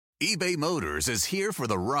eBay Motors is here for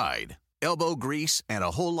the ride. Elbow grease and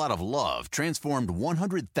a whole lot of love transformed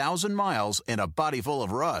 100,000 miles and a body full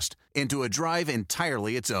of rust into a drive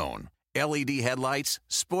entirely its own. LED headlights,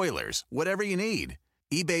 spoilers, whatever you need.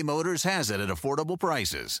 eBay Motors has it at affordable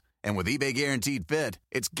prices. And with eBay Guaranteed Fit,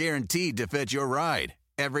 it's guaranteed to fit your ride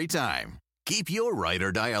every time. Keep your ride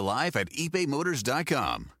or die alive at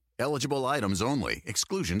ebaymotors.com. Eligible items only.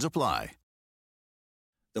 Exclusions apply.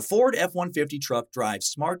 The Ford F-150 truck drives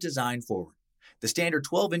smart design forward. The standard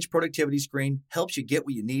 12-inch productivity screen helps you get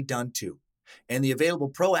what you need done too. And the available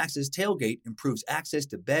Pro Access tailgate improves access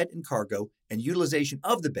to bed and cargo and utilization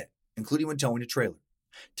of the bed, including when towing a trailer.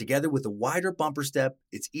 Together with a wider bumper step,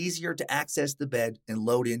 it's easier to access the bed and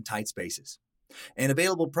load in tight spaces. And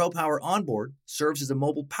available Pro Power onboard serves as a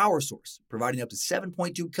mobile power source, providing up to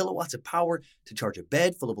 7.2 kilowatts of power to charge a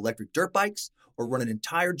bed full of electric dirt bikes or run an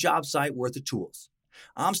entire job site worth of tools.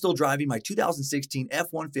 I'm still driving my 2016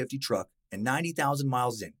 F-150 truck and 90,000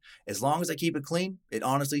 miles in. As long as I keep it clean, it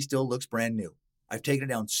honestly still looks brand new. I've taken it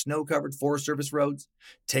down snow-covered Forest Service roads,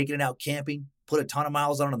 taken it out camping, put a ton of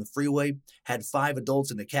miles on the freeway, had 5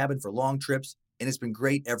 adults in the cabin for long trips, and it's been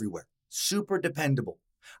great everywhere. Super dependable.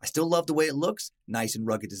 I still love the way it looks, nice and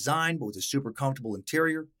rugged design, but with a super comfortable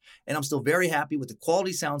interior. And I'm still very happy with the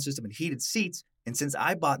quality sound system and heated seats. And since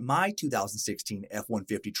I bought my 2016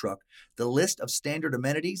 F-150 truck, the list of standard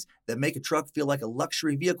amenities that make a truck feel like a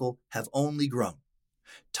luxury vehicle have only grown.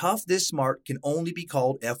 Tough this smart can only be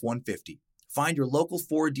called F-150. Find your local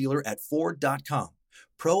Ford dealer at Ford.com.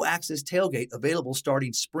 Pro Access tailgate available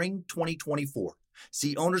starting spring 2024.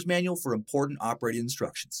 See Owner's Manual for important operating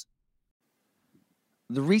instructions.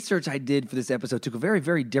 The research I did for this episode took a very,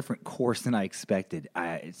 very different course than I expected.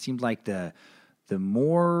 It seemed like the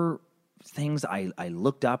more things I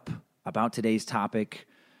looked up about today's topic,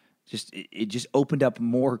 it just opened up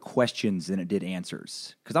more questions than it did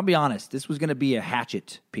answers. Because I'll be honest, this was going to be a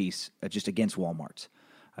hatchet piece just against Walmart.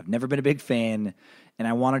 I've never been a big fan, and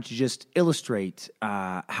I wanted to just illustrate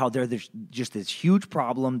how there's just this huge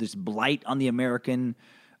problem, this blight on the American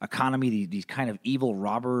economy, these kind of evil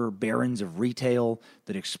robber barons of retail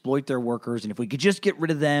that exploit their workers. And if we could just get rid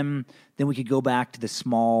of them, then we could go back to the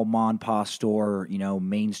small mom and pop store,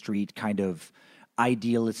 Main Street kind of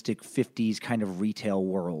idealistic 50s kind of retail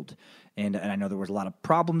world. And I know there was a lot of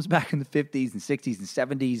problems back in the 50s and 60s and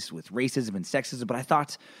 70s with racism and sexism, but I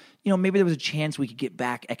thought, maybe there was a chance we could get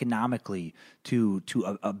back economically to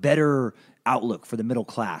a better outlook for the middle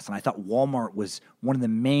class. And I thought Walmart was one of the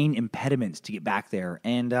main impediments to get back there.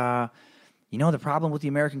 And, the problem with the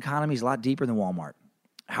American economy is a lot deeper than Walmart.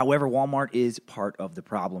 However, Walmart is part of the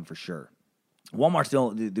problem for sure. Walmart's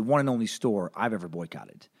the one and only store I've ever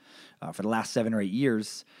boycotted. For the last 7 or 8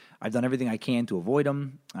 years, I've done everything I can to avoid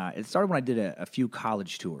them. It started when I did a few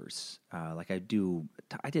college tours. I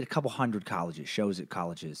did a couple hundred shows at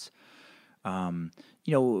colleges.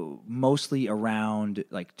 Mostly around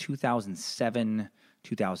like 2007,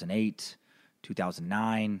 2008,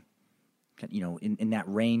 2009, in that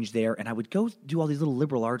range there. And I would go do all these little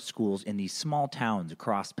liberal arts schools in these small towns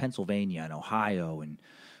across Pennsylvania and Ohio and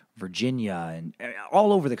Virginia and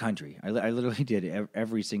all over the country. I literally did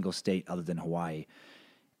every single state other than Hawaii.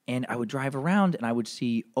 And I would drive around and I would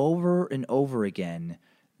see over and over again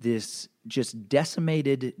this just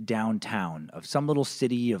decimated downtown of some little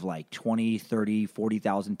city of like 20, 30,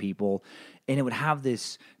 40,000 people. And it would have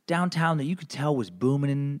this downtown that you could tell was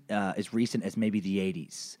booming as recent as maybe the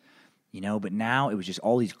 80s. But now it was just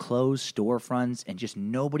all these closed storefronts and just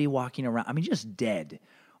nobody walking around. I mean, just dead.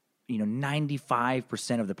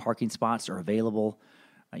 95% of the parking spots are available.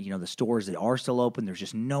 The stores that are still open, there's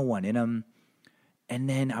just no one in them. And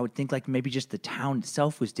then I would think like maybe just the town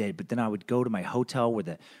itself was dead. But then I would go to my hotel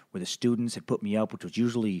where the students had put me up, which was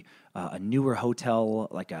usually a newer hotel,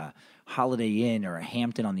 like a Holiday Inn or a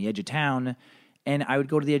Hampton on the edge of town. And I would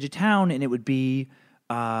go to the edge of town, and it would be,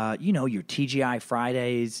 your TGI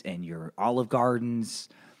Fridays and your Olive Gardens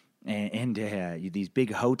and these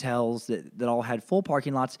big hotels that all had full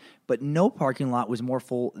parking lots, but no parking lot was more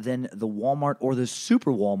full than the Walmart or the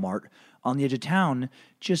Super Walmart on the edge of town.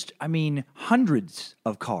 Hundreds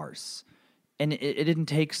of cars. And it didn't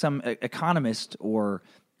take some economist or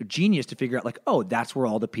genius to figure out that's where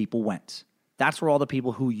all the people went. That's where all the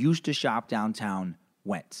people who used to shop downtown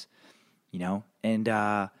went, And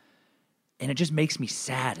it just makes me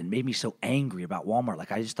sad and made me so angry about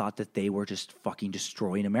Walmart. I just thought that they were just fucking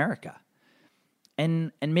destroying America.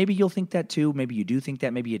 And maybe you'll think that too. Maybe you do think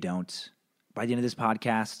that. Maybe you don't. By the end of this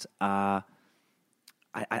podcast,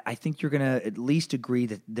 I think you're going to at least agree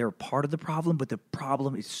that they're part of the problem, but the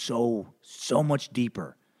problem is so much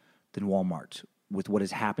deeper than Walmart with what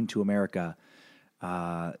has happened to America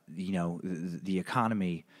the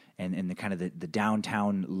economy and the kind of the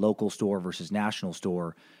downtown local store versus national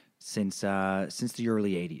store since the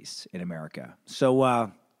early 80s in America.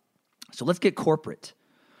 So let's get corporate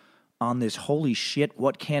on this holy shit,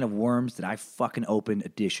 what can of worms did I fucking open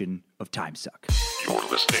edition of Time Suck. You're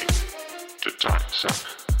listening to Time Suck.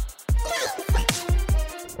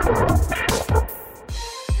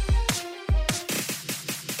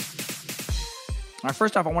 All right,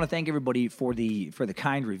 first off, I want to thank everybody for the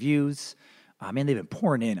kind reviews. Man, they've been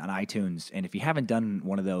pouring in on iTunes, and if you haven't done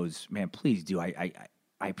one of those, man, please do. I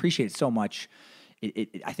appreciate it so much.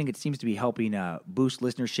 I think it seems to be helping boost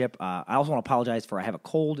listenership. I also want to apologize for I have a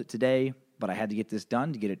cold today, but I had to get this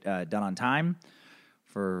done to get it done on time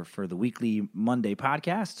for the weekly Monday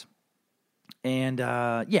podcast. And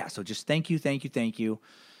so just thank you.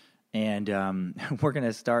 And we're going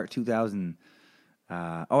to start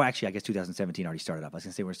 2017 already started off. I was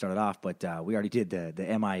going to say we started off, but we already did the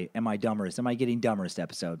Am I Dumberest? Am I Getting Dumberest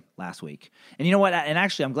episode last week. And you know what? And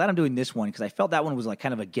actually, I'm glad I'm doing this one because I felt that one was like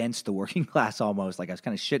kind of against the working class almost. Like I was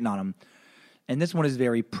kind of shitting on them. And this one is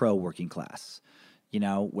very pro working class,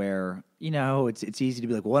 where, it's easy to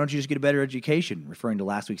be like, well, why don't you just get a better education? Referring to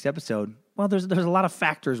last week's episode. Well, there's a lot of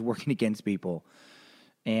factors working against people,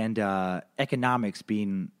 and economics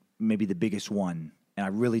being maybe the biggest one. And I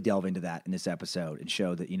really delve into that in this episode and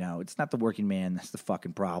show that, it's not the working man that's the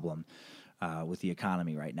fucking problem with the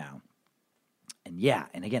economy right now.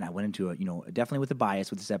 And again, I went into definitely with a bias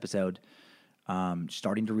with this episode,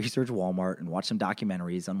 starting to research Walmart and watch some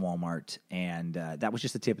documentaries on Walmart. And that was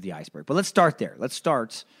just the tip of the iceberg. But let's start there. Let's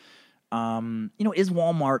start, is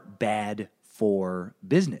Walmart bad for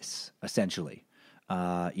business, essentially?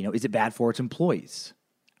 Is it bad for its employees?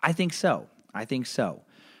 I think so.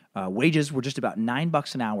 Wages were just about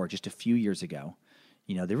 $9 an hour just a few years ago.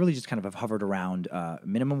 They really just kind of have hovered around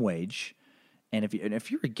minimum wage. And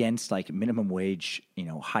if you're against like minimum wage,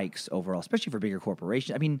 hikes overall, especially for bigger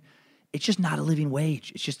corporations, I mean, it's just not a living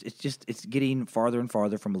wage. It's getting farther and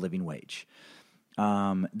farther from a living wage.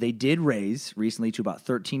 They did raise recently to about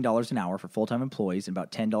 $13 an hour for full-time employees and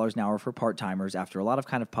about $10 an hour for part-timers after a lot of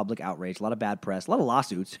kind of public outrage, a lot of bad press, a lot of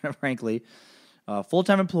lawsuits, frankly.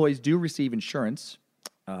 Full-time employees do receive insurance,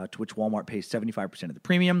 to which Walmart pays 75% of the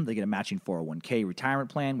premium. They get a matching 401k retirement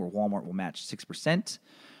plan where Walmart will match 6%.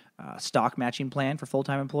 Stock matching plan for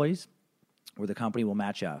full-time employees where the company will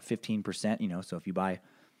match 15%. So if you buy,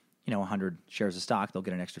 100 shares of stock, they'll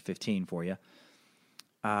get an extra 15 for you.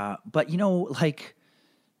 But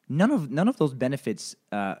none of those benefits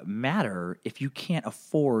matter if you can't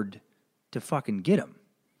afford to fucking get them.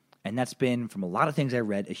 And that's been, from a lot of things I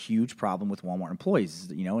read, a huge problem with Walmart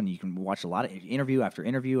employees, and you can watch a lot of interview after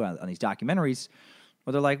interview on these documentaries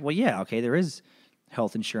where they're like, well, yeah, okay, there is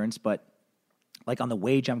health insurance, but like on the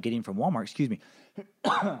wage I'm getting from Walmart, excuse me.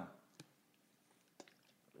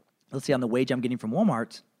 Let's see, on the wage I'm getting from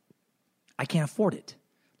Walmart, I can't afford it.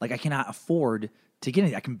 Like I cannot afford to get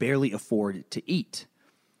anything. I can barely afford to eat.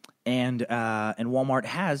 And Walmart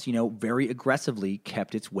has, very aggressively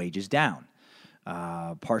kept its wages down.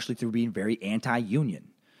 Partially through being very anti-union.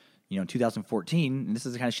 In 2014, and this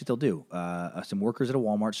is the kind of shit they'll do, some workers at a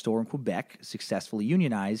Walmart store in Quebec successfully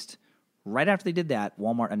unionized. Right after they did that,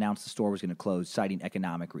 Walmart announced the store was going to close, citing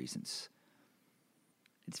economic reasons.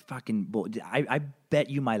 It's fucking bull. I bet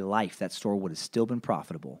you my life that store would have still been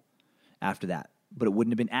profitable after that. But it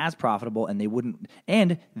wouldn't have been as profitable, and they wouldn't.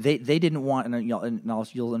 And they didn't want, and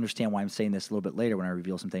you'll understand why I'm saying this a little bit later when I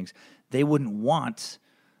reveal some things. They wouldn't want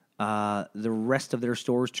the rest of their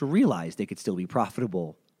stores to realize they could still be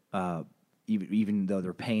profitable, even though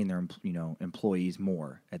they're paying their employees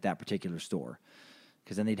more at that particular store,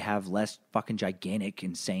 because then they'd have less fucking gigantic,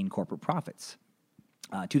 insane corporate profits.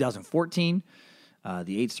 2014,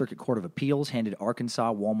 the 8th Circuit Court of Appeals handed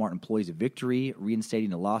Arkansas Walmart employees a victory,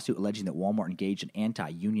 reinstating a lawsuit alleging that Walmart engaged in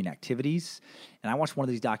anti-union activities. And I watched one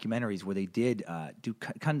of these documentaries where they did do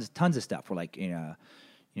tons of stuff where,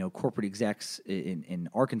 corporate execs in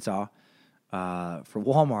Arkansas for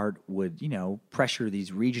Walmart would, pressure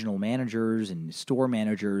these regional managers and store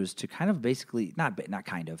managers to kind of basically,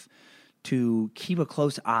 to keep a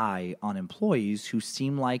close eye on employees who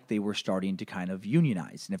seemed like they were starting to kind of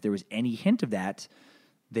unionize. And if there was any hint of that,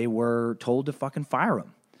 they were told to fucking fire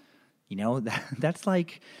them. That's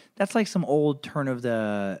like some old turn of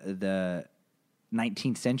the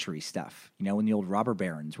 19th century stuff, when the old robber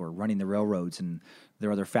barons were running the railroads and there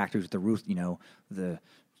were other factories with the roof, the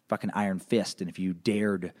fucking iron fist. And if you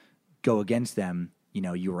dared go against them,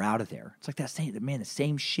 you were out of there. It's like the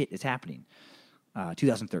same shit is happening.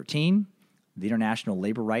 2013, The International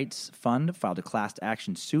Labor Rights Fund filed a class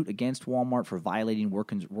action suit against Walmart for violating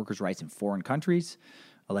workers' rights in foreign countries,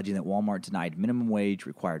 alleging that Walmart denied minimum wage,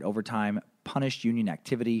 required overtime, punished union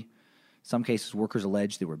activity. Some cases, workers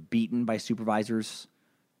alleged they were beaten by supervisors.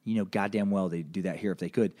 You know goddamn well they'd do that here if they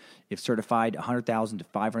could. If certified, 100,000 to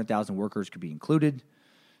 500,000 workers could be included.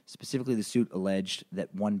 Specifically, the suit alleged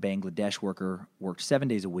that one Bangladesh worker worked 7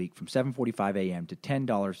 days a week from 7:45 a.m. to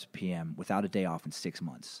 $10 p.m. without a day off in 6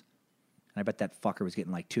 months. And I bet that fucker was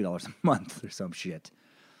getting like $2 a month or some shit.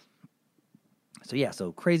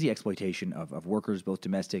 So crazy exploitation of workers, both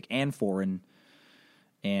domestic and foreign.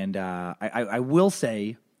 And I will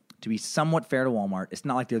say, to be somewhat fair to Walmart, it's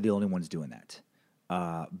not like they're the only ones doing that.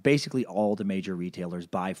 Basically, all the major retailers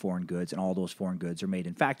buy foreign goods, and all those foreign goods are made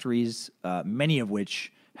in factories, many of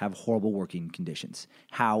which have horrible working conditions.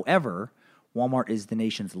 However, Walmart is the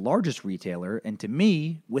nation's largest retailer, and to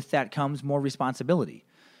me, with that comes more responsibility.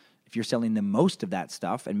 If you're selling the most of that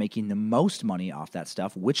stuff and making the most money off that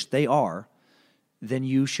stuff, which they are, then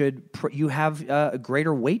you have a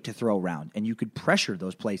greater weight to throw around, and you could pressure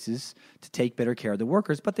those places to take better care of the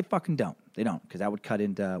workers, but they fucking don't. They don't, because that would cut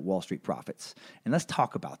into Wall Street profits. And let's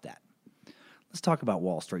talk about that. Let's talk about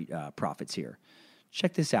Wall Street profits here.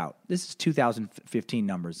 Check this out. This is 2015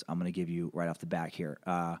 numbers I'm going to give you right off the bat here.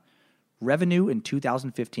 Revenue in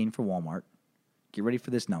 2015 for Walmart, get ready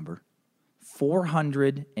for this number,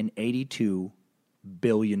 $482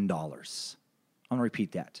 billion. I'm going to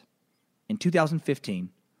repeat that. In 2015,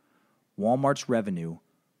 Walmart's revenue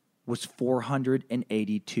was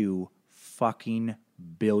 $482 fucking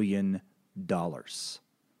billion. Their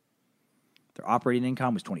operating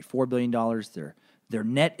income was $24 billion. Their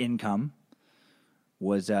net income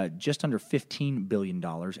was just under $15 billion,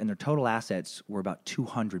 and their total assets were about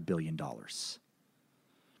 $200 billion.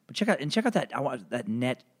 But check out that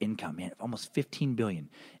net income, man, almost $15 billion.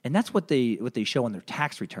 And that's what they show on their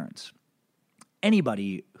tax returns.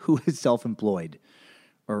 Anybody who is self-employed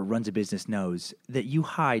or runs a business knows that you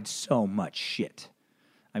hide so much shit.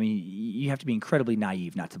 I mean, you have to be incredibly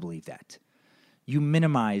naive not to believe that. You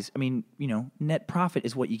minimize, net profit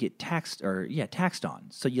is what you get taxed on.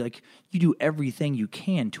 So you do everything you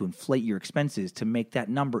can to inflate your expenses to make that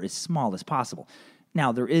number as small as possible.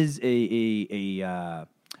 Now, there is a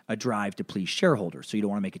drive to please shareholders, so you don't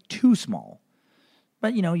want to make it too small.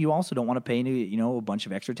 But, you also don't want to pay a bunch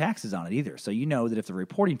of extra taxes on it either. So you know that if they're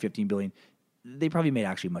reporting $15 billion, they probably made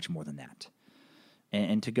actually much more than that.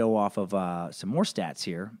 And to go off of some more stats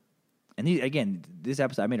here, and this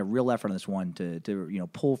episode, I made a real effort on this one to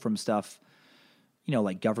pull from stuff,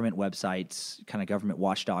 like government websites, kind of government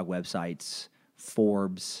watchdog websites,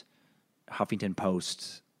 Forbes, Huffington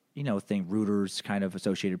Post, Reuters, kind of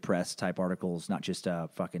Associated Press type articles, not just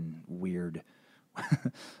fucking weird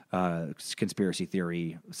conspiracy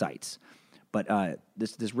theory sites. But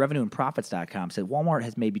this revenue and profits.com said Walmart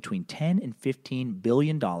has made between $10 and $15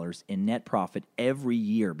 billion in net profit every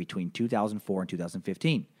year between 2004 and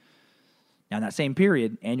 2015. Now, in that same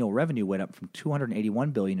period, annual revenue went up from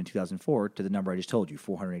 $281 billion in 2004 to the number I just told you,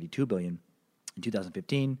 $482 billion in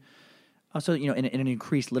 2015. So, and it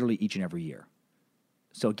increased literally each and every year.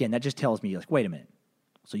 So, again, that just tells me, wait a minute.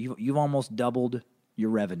 So you've almost doubled your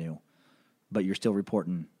revenue, but you're still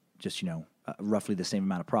reporting just, roughly the same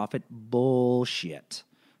amount of profit. Bullshit.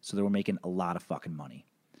 So they were making a lot of fucking money.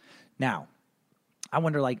 Now, I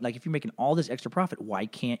wonder, if you're making all this extra profit, why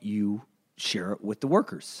can't you share it with the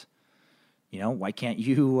workers? Why can't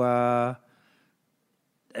you, they're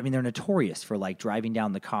notorious for, driving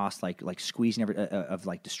down the cost, squeezing of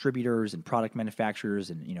distributors and product manufacturers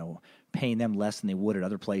and, paying them less than they would at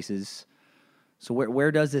other places. So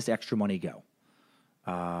where does this extra money go?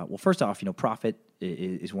 Well, first off, profit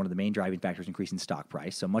is one of the main driving factors increasing stock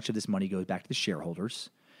price. So much of this money goes back to the shareholders.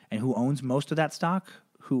 And who owns most of that stock?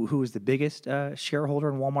 Who is the biggest shareholder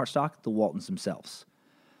in Walmart stock? The Waltons themselves.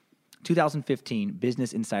 2015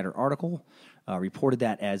 Business Insider article reported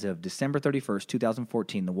that as of December 31st,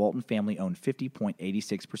 2014, the Walton family owned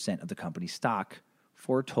 50.86% of the company's stock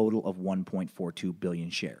for a total of 1.42 billion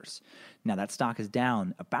shares. Now, that stock is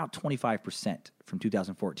down about 25% from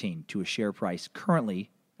 2014 to a share price currently,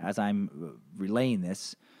 as I'm relaying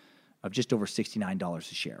this, of just over $69 a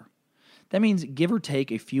share. That means, give or take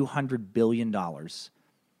a few $100 billion,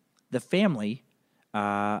 the family,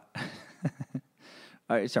 give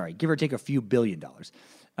or take a few $1 billion,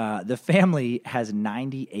 the family has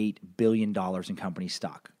 $98 billion in company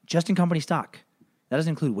stock, just in company stock. That doesn't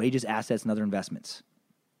include wages, assets, and other investments.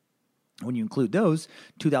 When you include those,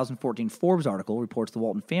 2014 Forbes article reports the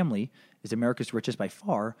Walton family is America's richest by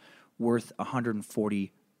far, worth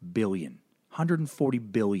 $140 billion.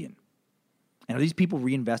 $140 billion. And are these people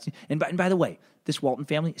reinvesting? And by the way, this Walton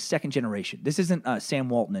family, second generation. This isn't Sam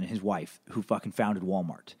Walton and his wife who fucking founded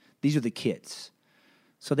Walmart. These are the kids.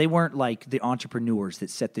 So they weren't like the entrepreneurs that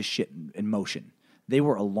set this shit in motion. They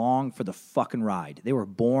were along for the fucking ride. They were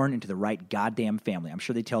born into the right goddamn family. I'm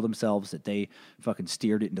sure they tell themselves that they fucking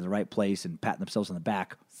steered it into the right place and pat themselves on the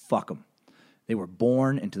back. Fuck them. They were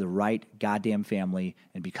born into the right goddamn family,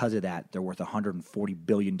 and because of that, they're worth $140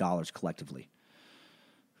 billion collectively.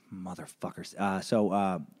 Motherfuckers.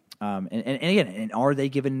 And again, are they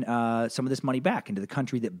giving some of this money back into the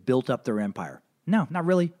country that built up their empire? No, not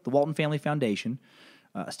really. The Walton Family Foundation,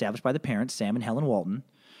 established by the parents, Sam and Helen Walton,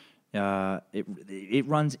 it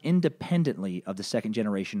runs independently of the second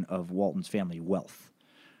generation of Walton's family wealth,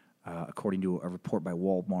 according to a report by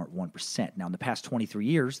Walmart 1%. Now, in the past 23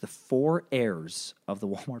 years, the four heirs of the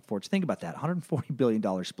Walmart fortune, think about that, $140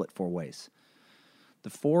 billion split four ways. The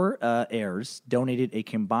four heirs donated a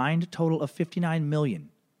combined total of $59 million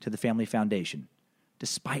to the family foundation,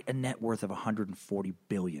 despite a net worth of $140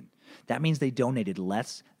 billion. That means they donated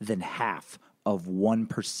less than half of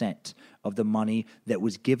 1% of the money that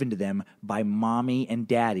was given to them by mommy and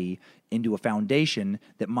daddy into a foundation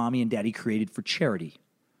that mommy and daddy created for charity.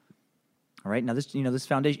 All right, now this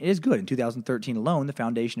foundation is good. In 2013 alone, the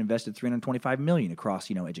foundation invested $325 million across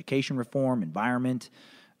education reform, environment,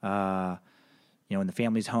 in the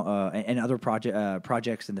family's home and other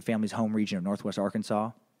projects in the family's home region of Northwest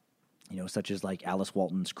Arkansas. Such as like Alice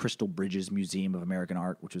Walton's Crystal Bridges Museum of American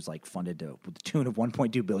Art, which was like funded with the tune of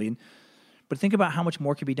 $1.2 billion. But think about how much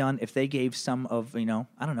more could be done if they gave some of,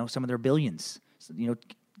 some of their billions. So,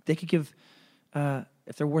 they could give,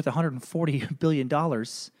 if they're worth $140 billion,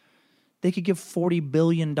 they could give $40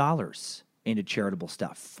 billion into charitable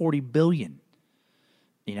stuff. $40 billion,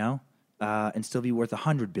 and still be worth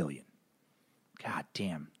 $100 billion. God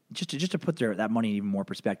damn. Just to put that money in even more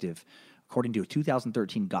perspective, according to a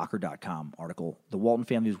 2013 Gawker.com article, the Walton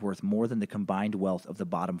family is worth more than the combined wealth of the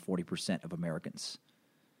bottom 40% of Americans.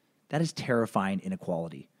 That is terrifying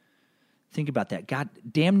inequality. Think about that. God,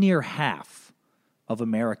 damn near half of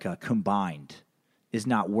America combined is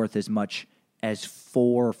not worth as much as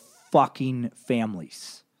four fucking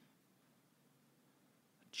families.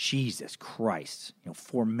 Jesus Christ.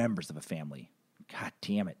 4 members of a family. God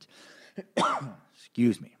damn it.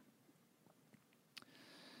 Excuse me.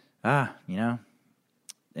 And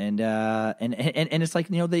it's like,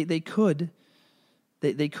 they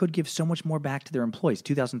could give so much more back to their employees.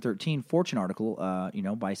 2013 Fortune article,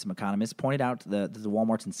 by some economists pointed out the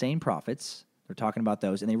Walmart's insane profits. They're talking about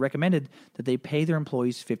those, and they recommended that they pay their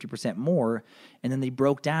employees 50% more, and then they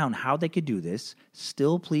broke down how they could do this,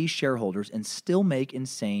 still please shareholders, and still make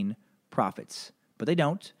insane profits. But they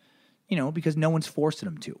don't, because no one's forcing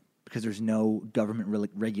them to. Because there's no government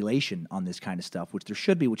regulation on this kind of stuff, which there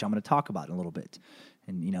should be, which I'm going to talk about in a little bit.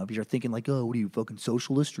 And, if you're thinking like, oh, what are you, fucking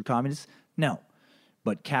socialist or communist? No.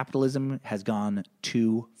 But capitalism has gone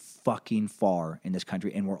too fucking far in this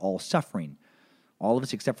country, and we're all suffering. All of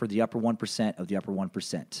us except for the upper 1% of the upper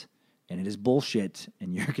 1%. And it is bullshit,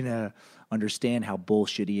 and you're going to understand how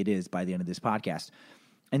bullshitty it is by the end of this podcast.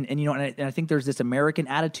 And I think there's this American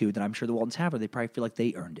attitude that I'm sure the Waltons have, where they probably feel like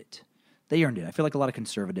they earned it. They earned it. I feel like a lot of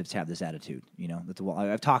conservatives have this attitude, that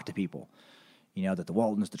I've talked to people, that the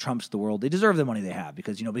Waltons, the Trumps of the world, they deserve the money they have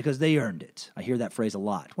because they earned it. I hear that phrase a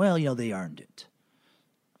lot. Well, they earned it.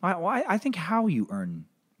 I think how you earn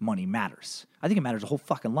money matters. I think it matters a whole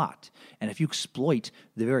fucking lot. And if you exploit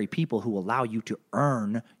the very people who allow you to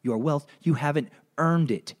earn your wealth, you haven't earned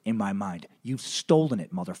it in my mind. You've stolen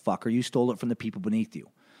it, motherfucker. You stole it from the people beneath you.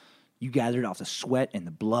 You gathered it off the sweat and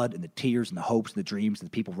the blood and the tears and the hopes and the dreams of the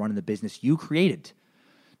people running the business you created.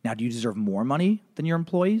 Now, do you deserve more money than your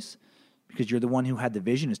employees because you're the one who had the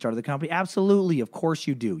vision and started the company? Absolutely. Of course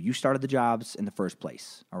you do. You started the jobs in the first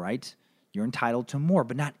place, all right? You're entitled to more,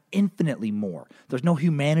 but not infinitely more. There's no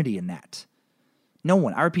humanity in that. No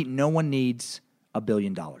one. I repeat, no one needs $1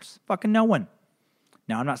 billion. Fucking no one.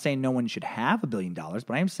 Now, I'm not saying no one should have $1 billion, but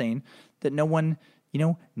I am saying that no one,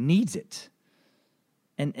 needs it.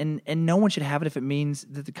 And no one should have it if it means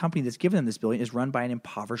that the company that's given them this billion is run by an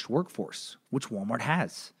impoverished workforce, which Walmart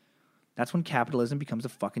has. That's when capitalism becomes a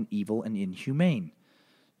fucking evil and inhumane.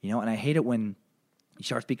 And I hate it when you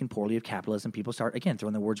start speaking poorly of capitalism. People start, again,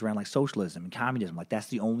 throwing the words around like socialism and communism, like that's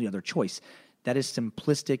the only other choice. That is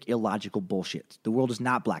simplistic, illogical bullshit. The world is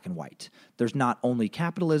not black and white. There's not only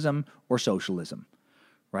capitalism or socialism,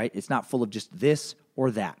 right? It's not full of just this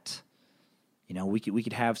or that. We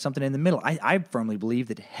could have something in the middle. I firmly believe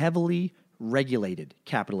that heavily regulated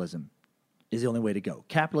capitalism is the only way to go.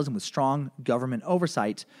 Capitalism with strong government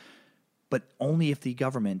oversight but only if the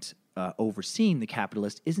government overseeing the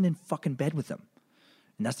capitalist isn't in fucking bed with them.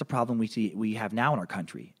 And that's the problem we have now in our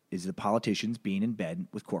country, is the politicians being in bed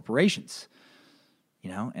with corporations.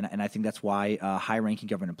 And I think that's why high-ranking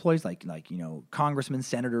government employees like congressmen,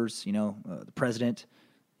 senators, the president,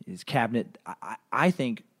 his cabinet, I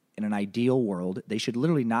think in an ideal world, they should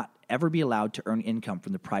literally not ever be allowed to earn income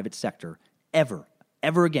from the private sector ever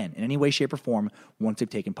again in any way, shape, or form once they've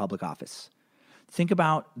taken public office. Think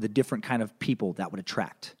about the different kind of people that would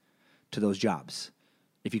attract to those jobs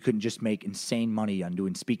if you couldn't just make insane money on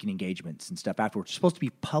doing speaking engagements and stuff afterwards. You're supposed to be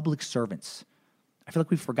public servants. I feel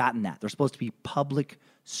like we've forgotten that. They're supposed to be public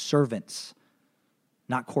servants,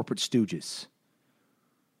 not corporate stooges.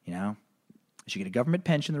 They should get a government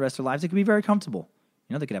pension the rest of their lives. They could be very comfortable.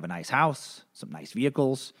 They could have a nice house, some nice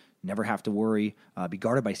vehicles, never have to worry, be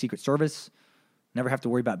guarded by Secret Service, never have to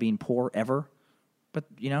worry about being poor ever. But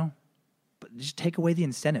just take away the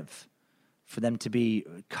incentive for them to be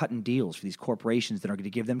cutting deals for these corporations that are going to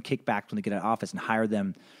give them kickbacks when they get out of office and hire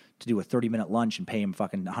them to do a 30-minute lunch and pay them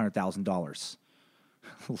fucking $100,000.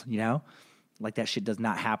 Like that shit does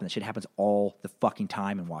not happen. That shit happens all the fucking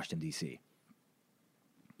time in Washington, D.C.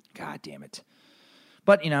 God damn it.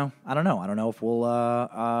 But, I don't know. I don't know if we'll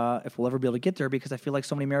ever be able to get there, because I feel like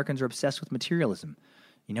so many Americans are obsessed with materialism.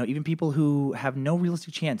 Even people who have no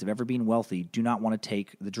realistic chance of ever being wealthy do not want to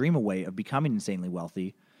take the dream away of becoming insanely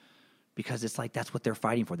wealthy, because it's like that's what they're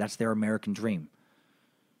fighting for. That's their American dream.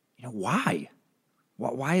 Why?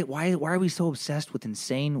 Why are we so obsessed with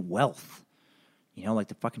insane wealth? Like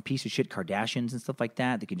the fucking piece of shit Kardashians and stuff like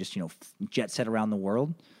that. They can just, jet set around the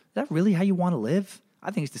world. Is that really how you want to live?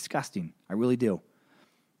 I think it's disgusting. I really do.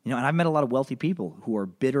 And I've met a lot of wealthy people who are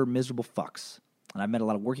bitter, miserable fucks. And I've met a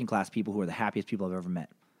lot of working class people who are the happiest people I've ever met.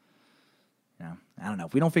 I don't know.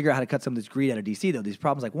 If we don't figure out how to cut some of this greed out of D.C., though, these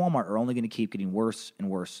problems like Walmart are only going to keep getting worse and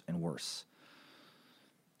worse and worse.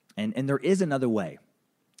 And there is another way.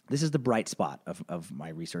 This is the bright spot of my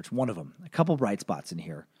research. One of them. A couple bright spots in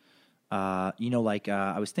here. I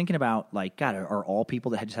was thinking about, God, are all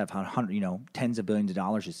people that just have tens of billions of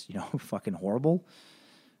dollars just, fucking horrible?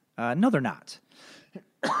 No, they're not.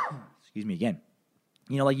 Excuse me again.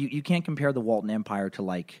 You can't compare the Walton Empire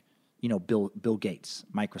to Bill Gates,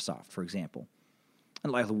 Microsoft, for example,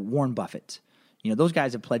 and like Warren Buffett. Those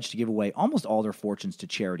guys have pledged to give away almost all their fortunes to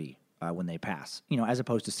charity when they pass. As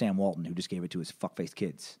opposed to Sam Walton, who just gave it to his fuckface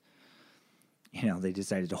kids. They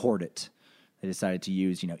decided to hoard it. They decided to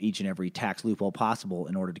use each and every tax loophole possible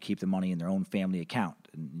in order to keep the money in their own family account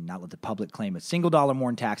and not let the public claim a single dollar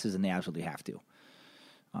more in taxes than they absolutely have to.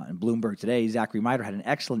 In Bloomberg today, Zachary Miter had an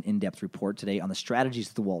excellent in-depth report today on the strategies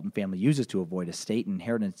that the Walton family uses to avoid estate and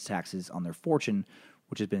inheritance taxes on their fortune,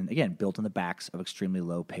 which has been, again, built on the backs of extremely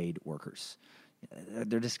low-paid workers.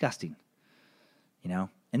 They're disgusting, And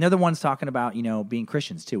they're the ones talking about, being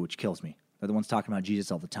Christians, too, which kills me. They're the ones talking about Jesus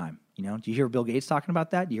all the time. Do you hear Bill Gates talking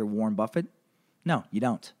about that? Do you hear Warren Buffett? No, you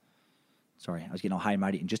don't. Sorry, I was getting all high and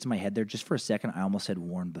mighty. And just in my head there, just for a second, I almost said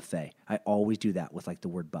Warren Buffet. I always do that with, the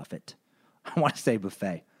word Buffett. I want to say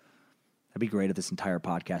buffet. That'd be great at this entire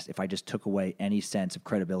podcast if I just took away any sense of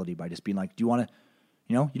credibility by just being like, do you want to,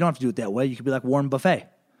 you don't have to do it that way. You could be like Warren Buffet.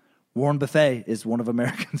 Warren Buffet is one of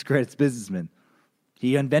America's greatest businessmen.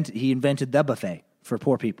 He invented the buffet for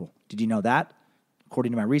poor people. Did you know that?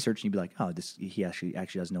 According to my research, you'd be like, oh, he actually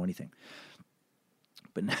doesn't know anything.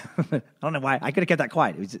 But I don't know why. I could have kept that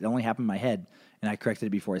quiet. It only happened in my head, and I corrected it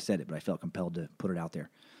before I said it, but I felt compelled to put it out there.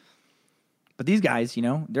 But these guys,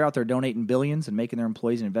 they're out there donating billions and making their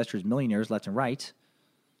employees and investors millionaires left and right.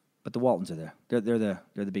 But the Waltons are there. They're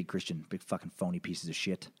the big Christian, big fucking phony pieces of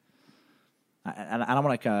shit. I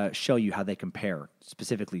want to show you how they compare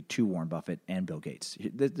specifically to Warren Buffett and Bill Gates.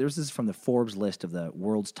 This is from the Forbes list of the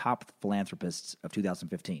world's top philanthropists of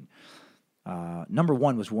 2015. Number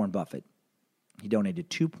one was Warren Buffett. He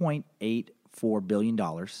donated $2.84 billion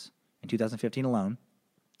in 2015 alone.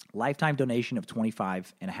 Lifetime donation of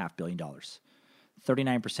 $25.5 billion.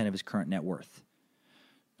 39% of his current net worth.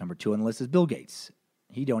 Number two on the list is Bill Gates.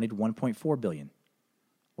 He donated $1.4 billion.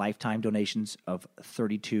 Lifetime donations of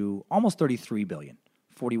almost $33 billion.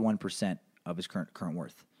 41% of his current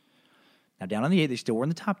worth. Now down on the 8, they still were in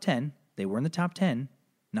the top 10. They were in the top 10.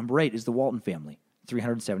 Number 8 is the Walton family.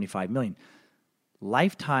 $375 million.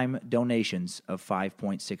 Lifetime donations of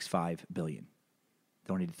 $5.65 billion.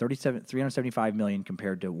 Donated $375 million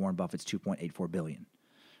compared to Warren Buffett's $2.84 billion.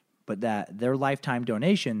 But their lifetime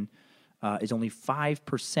donation is only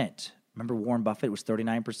 5%. Remember, Warren Buffett was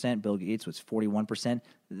 39%, Bill Gates was 41%.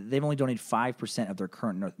 They've only donated 5% of their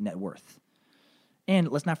current net worth. And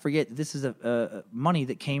let's not forget, this is money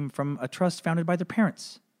that came from a trust founded by their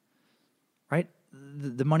parents, right?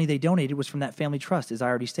 the money they donated was from that family trust, as I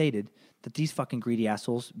already stated, that these fucking greedy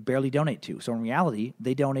assholes barely donate to. So in reality,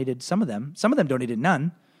 they donated some of them donated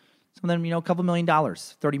none. Some of them, a couple $1 million,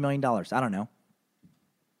 $30 million. I don't know.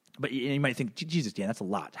 But you might think, Jesus, Dan, that's a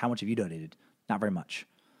lot. How much have you donated? Not very much.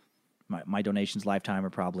 My donations lifetime are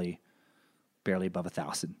probably barely above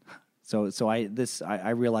 1,000. So I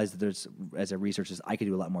realize that there's, as I research this, I could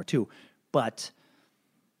do a lot more too. But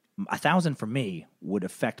 1,000 for me would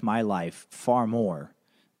affect my life far more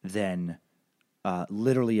than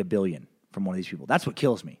literally $1 billion from one of these people. That's what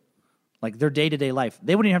kills me. Like their day-to-day life,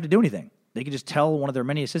 they wouldn't even have to do anything. They could just tell one of their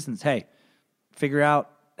many assistants, hey, figure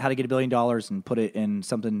out how to get $1 billion and put it in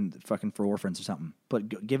something fucking for orphans or something.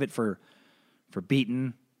 Give it for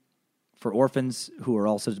beaten, for orphans who are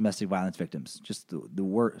also domestic violence victims. Just the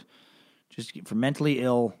word, just for mentally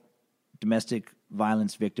ill domestic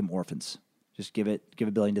violence victim orphans. Just give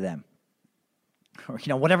 $1 billion to them, or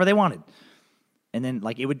whatever they wanted. And then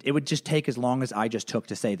it would just take as long as I just took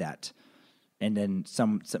to say that, and then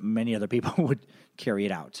many other people would carry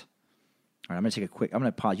it out. All right, I'm going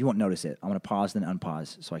to pause. You won't notice it. I'm going to pause then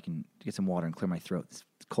unpause so I can get some water and clear my throat. This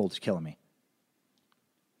cold is killing me.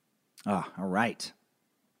 All right.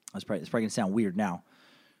 It's probably going to sound weird now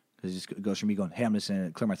because it just goes from me going, hey, I'm just going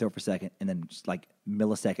to clear my throat for a second, and then just like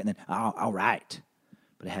millisecond, and then, all right.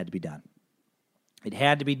 But it had to be done. It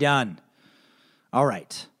had to be done. All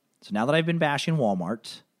right. So now that I've been bashing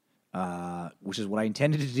Walmart, which is what I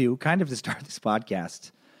intended to do kind of to start this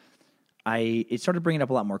podcast, it started bringing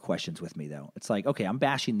up a lot more questions with me, though. It's like, okay, I'm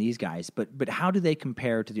bashing these guys, but how do they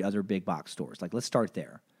compare to the other big box stores? Like, let's start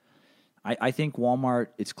there. I think Walmart,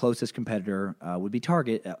 its closest competitor, would be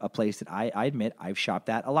Target, a place that I admit I've shopped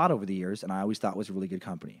at a lot over the years, and I always thought was a really good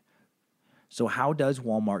company. So how does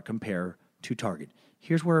Walmart compare to Target?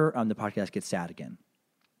 Here's where the podcast gets sad again.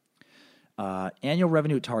 Annual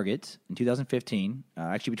revenue at Target in 2015,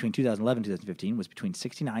 actually between 2011 and 2015, was between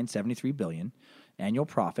 $69 and $73 billion. Annual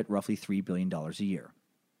profit, roughly $3 billion a year.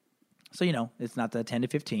 So, it's not the 10 to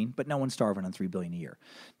 15, but no one's starving on $3 billion a year.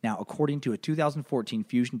 Now, according to a 2014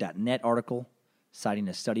 Fusion.net article citing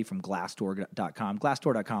a study from Glassdoor.com,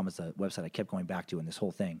 Glassdoor.com is a website I kept going back to in this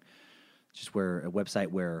whole thing. It's just a website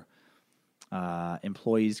where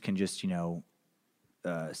employees can just,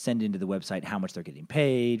 send into the website how much they're getting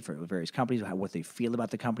paid for various companies, what they feel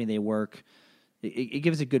about the company they work. It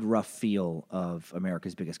gives a good rough feel of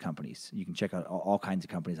America's biggest companies. You can check out all kinds of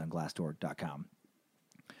companies on Glassdoor.com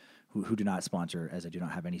who do not sponsor, as I do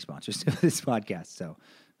not have any sponsors to this podcast. So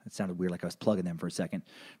it sounded weird like I was plugging them for a second.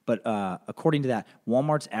 But according to that,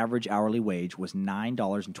 Walmart's average hourly wage was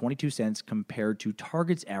 $9.22 compared to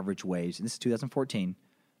Target's average wage, and this is 2014,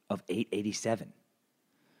 of $8.87.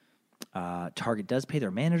 Target does pay their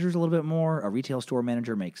managers a little bit more. A retail store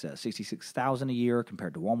manager makes $66,000 a year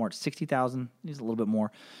compared to Walmart's $60,000. He's a little bit more.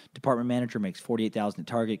 Department manager makes $48,000 at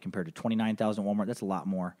Target compared to $29,000 at Walmart. That's a lot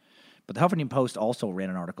more. But the Huffington Post also ran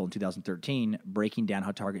an article in 2013 breaking down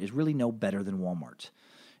how Target is really no better than Walmart.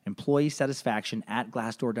 Employee satisfaction at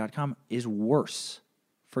Glassdoor.com is worse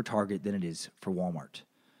for Target than it is for Walmart.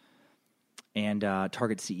 And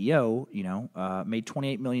Target CEO, made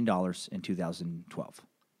 $28 million in 2012.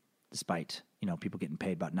 Despite, people getting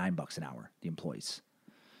paid about $9 an hour, the employees.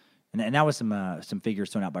 And that was some figures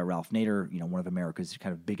thrown out by Ralph Nader, one of America's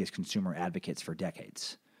kind of biggest consumer advocates for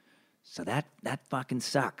decades. So that fucking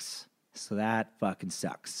sucks.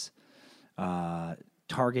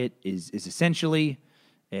 Target is essentially,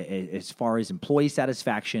 as far as employee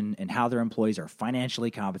satisfaction and how their employees are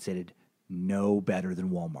financially compensated, no better than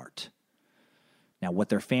Walmart. Now, what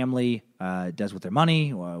their family does with their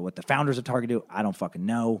money, or what the founders of Target do, I don't fucking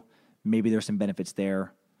know. Maybe there's some benefits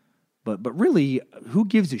there. But really, who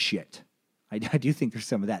gives a shit? I do think there's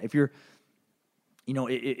some of that. If you're,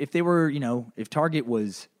 if they were, if Target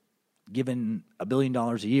was given $1 billion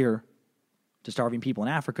a year to starving people in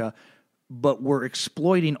Africa, but were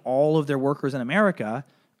exploiting all of their workers in America,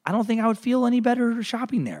 I don't think I would feel any better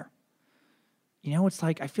shopping there. It's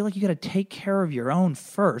like, I feel like you got to take care of your own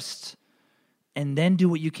first and then do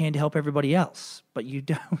what you can to help everybody else. But you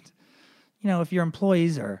don't, if your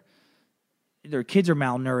employees their kids are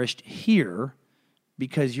malnourished here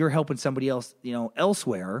because you're helping somebody else,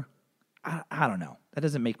 elsewhere, I don't know. That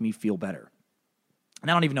doesn't make me feel better.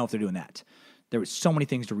 And I don't even know if they're doing that. There was so many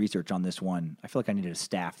things to research on this one. I feel like I needed a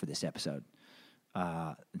staff for this episode.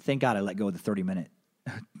 Thank God I let go of the 30-minute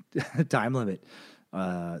time limit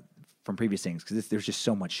from previous things because there's just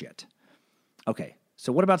so much shit. Okay,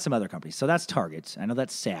 so what about some other companies? So that's Target. I know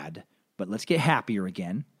that's sad, but let's get happier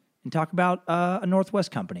again and talk about a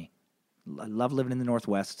Northwest company. I love living in the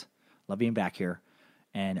Northwest. Love being back here.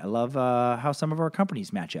 And I love how some of our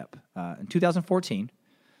companies match up. In 2014,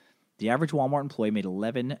 the average Walmart employee made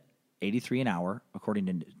 $11.83 an hour, according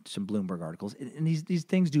to some Bloomberg articles. And these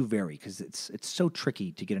things do vary because it's so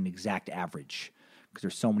tricky to get an exact average because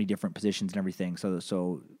there's so many different positions and everything.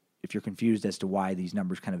 So if you're confused as to why these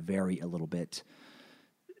numbers kind of vary a little bit,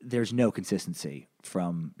 there's no consistency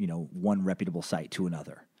from one reputable site to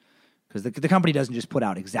another because the company doesn't just put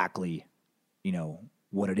out exactly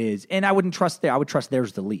what it is. And I wouldn't trust I would trust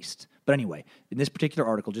theirs the least. But anyway, in this particular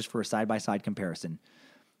article, just for a side-by-side comparison,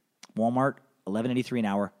 Walmart, $11.83 an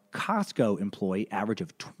hour. Costco employee average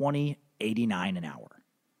of $20.89 an hour.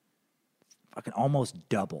 Fucking almost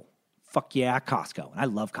double. Fuck yeah, Costco. And I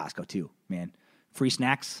love Costco too, man. Free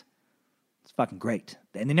snacks. It's fucking great.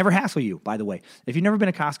 And they never hassle you, by the way. If you've never been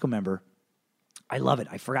a Costco member, I love it.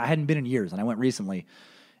 I forgot. I hadn't been in years, and I went recently.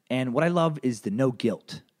 And what I love is the no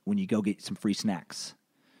guilt when you go get some free snacks.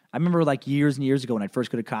 I remember like years and years ago when I'd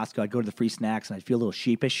first go to Costco, I'd go to the free snacks, and I'd feel a little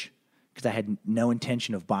sheepish because I had no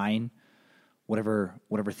intention of buying whatever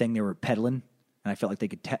thing they were peddling, and I felt like they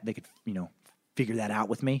could figure that out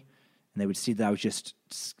with me, and they would see that I was just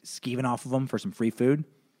skeeving off of them for some free food.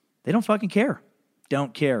 They don't fucking care.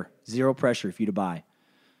 Don't care. Zero pressure for you to buy.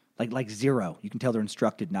 Like zero. You can tell they're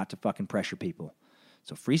instructed not to fucking pressure people.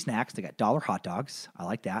 So free snacks. They got $1 hot dogs. I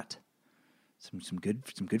like that. Some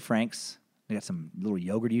good Franks. They got some little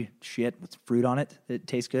yogurty shit with fruit on it that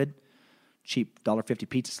tastes good. Cheap $1.50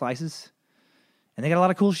 pizza slices. And they got a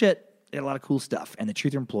lot of cool shit. They got a lot of cool stuff. And they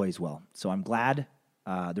treat their employees well. So I'm glad.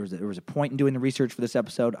 There was a point in doing the research for this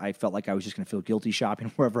episode. I felt like I was just going to feel guilty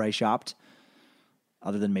shopping wherever I shopped,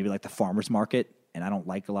 other than maybe like the farmer's market. And I don't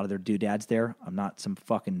like a lot of their doodads there. I'm not some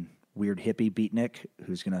fucking weird hippie beatnik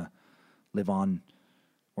who's going to live on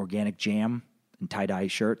organic jam and tie-dye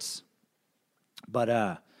shirts. But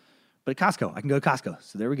at Costco, I can go to Costco.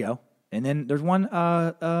 So there we go. And then there's one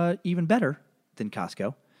even better than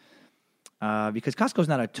Costco. Because Costco's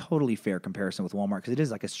not a totally fair comparison with Walmart because it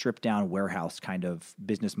is like a stripped-down warehouse kind of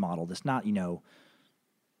business model that's not,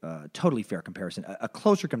 totally fair comparison. A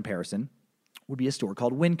closer comparison would be a store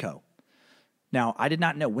called Winco. Now, I did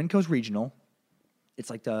not know. Winco's regional. It's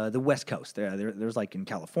like the West Coast. There's like in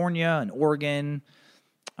California and Oregon,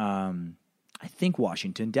 I think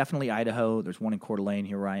Washington, definitely Idaho. There's one in Coeur d'Alene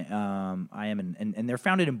here where I am, and they're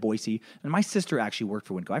founded in Boise. And my sister actually worked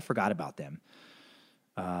for Winco. I forgot about them.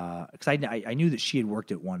 Because I knew that she had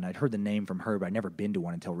worked at one. I'd heard the name from her, but I'd never been to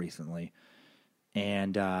one until recently.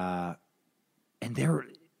 And they're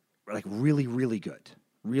like really, really good.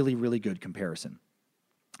 Really, really good comparison.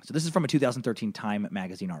 So this is from a 2013 Time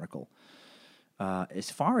magazine article. As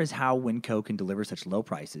far as how Winco can deliver such low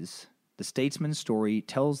prices, the Statesman's story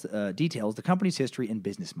details the company's history and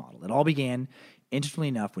business model. It all began, interestingly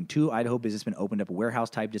enough, when two Idaho businessmen opened up a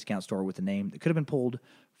warehouse-type discount store with a name that could have been pulled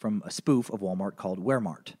from a spoof of Walmart called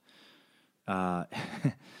Waremart.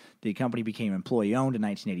 The company became employee-owned in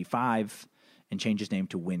 1985 and changed its name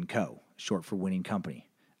to Winco, short for Winning Company,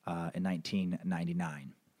 in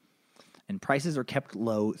 1999. And prices are kept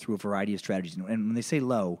low through a variety of strategies. And when they say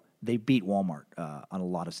low, they beat Walmart on a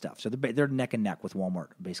lot of stuff. So they're neck and neck with Walmart,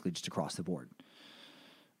 basically just across the board.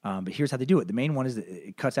 But here's how they do it. The main one is that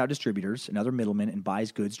it cuts out distributors and other middlemen and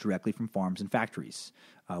buys goods directly from farms and factories.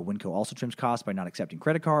 Winco also trims costs by not accepting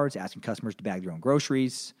credit cards, asking customers to bag their own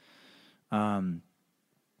groceries. And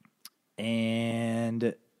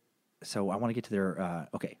so I want to get to their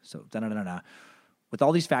with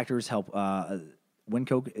all these factors help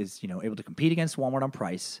Winco is able to compete against Walmart on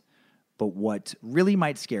price. But what really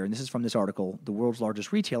might scare, and this is from this article, the world's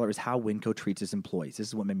largest retailer, is how Winco treats its employees. This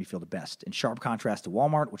is what made me feel the best. In sharp contrast to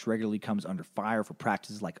Walmart, which regularly comes under fire for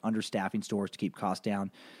practices like understaffing stores to keep costs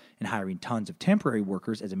down and hiring tons of temporary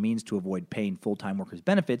workers as a means to avoid paying full-time workers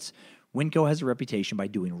benefits, Winco has a reputation by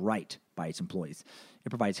doing right by its employees. It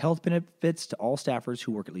provides health benefits to all staffers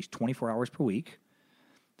who work at least 24 hours per week.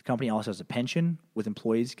 The company also has a pension, with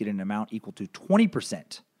employees getting an amount equal to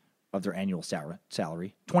 20% of their annual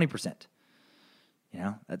salary. 20%.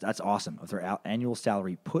 That's awesome. Of their annual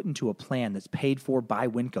salary put into a plan that's paid for by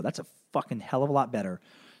Winco. That's a fucking hell of a lot better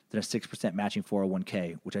than a 6% matching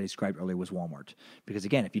 401k, which I described earlier was Walmart. Because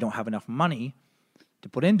again, if you don't have enough money to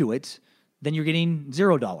put into it, then you're getting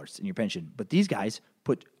 $0 in your pension. But these guys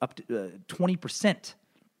put up to 20%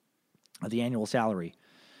 of the annual salary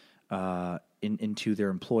into their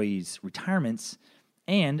employees' retirements.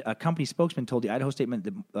 And a company spokesman told the Idaho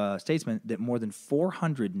Statesman that more than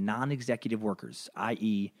 400 non-executive workers,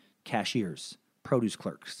 i.e. cashiers, produce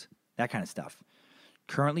clerks, that kind of stuff,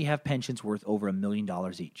 currently have pensions worth over $1 million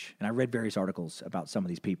each. And I read various articles about some of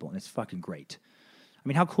these people, and it's fucking great. I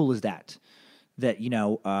mean, how cool is that?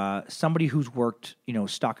 that, somebody who's worked,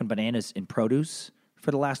 stocking bananas in produce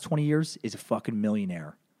for the last 20 years is a fucking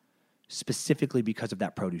millionaire, specifically because of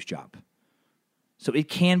that produce job. So it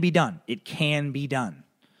can be done. It can be done.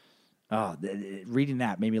 Reading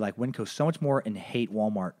that made me like Winco so much more and hate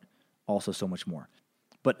Walmart also so much more.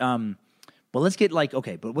 But let's get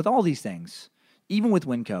but with all these things, even with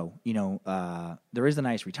Winco, there is a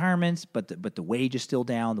nice retirements, but the wage is still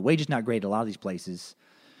down. The wage is not great at a lot of these places.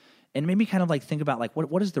 And maybe kind of like think about like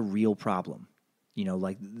what is the real problem?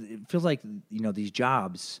 It feels like, these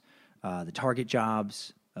jobs, the Target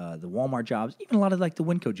jobs, the Walmart jobs, even a lot of like the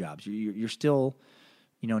Winco jobs, you're still,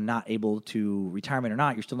 not able to, retirement or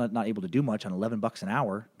not, you're still not able to do much on $11 an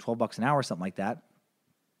hour, $12 an hour, something like that.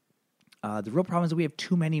 The real problem is that we have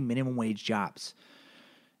too many minimum wage jobs.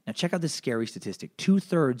 Now, check out this scary statistic.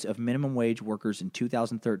 2/3 of minimum wage workers in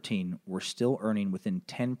 2013 were still earning within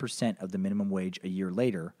 10% of the minimum wage a year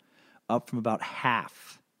later, up from about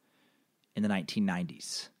half in the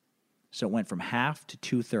 1990s. So it went from half to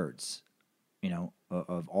 2/3,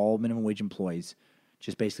 of all minimum wage employees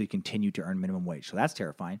just basically continue to earn minimum wage. So that's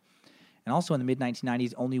terrifying. And also in the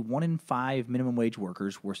mid-1990s, only 1 in 5 minimum wage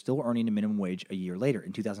workers were still earning a minimum wage a year later.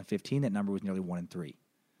 In 2015, that number was nearly 1 in 3.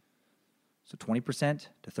 So 20%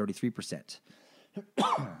 to 33%.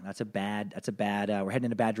 That's a bad. We're heading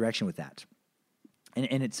in a bad direction with that.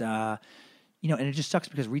 And it's and it just sucks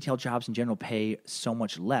because retail jobs in general pay so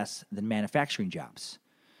much less than manufacturing jobs.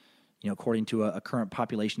 According to a current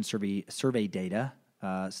population survey data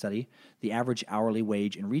study, the average hourly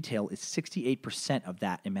wage in retail is 68% of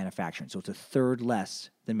that in manufacturing. So it's a third less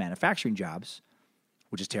than manufacturing jobs,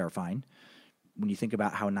 which is terrifying. When you think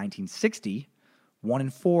about how in 1960, 1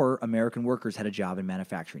 in 4 American workers had a job in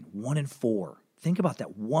manufacturing. 1 in 4. Think about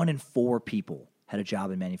that. 1 in 4 people had a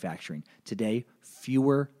job in manufacturing. Today,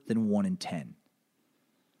 fewer than 1 in 10.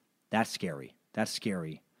 That's scary.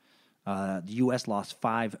 The U.S. lost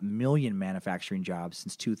 5 million manufacturing jobs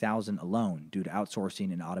since 2000 alone due to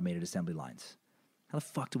outsourcing and automated assembly lines. How the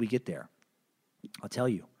fuck did we get there? I'll tell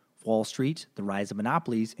you. Wall Street, the rise of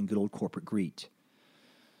monopolies, and good old corporate greed.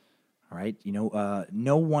 All right?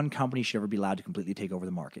 No one company should ever be allowed to completely take over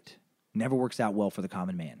the market. Never works out well for the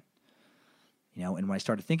common man. And when I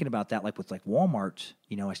started thinking about that, like with Walmart,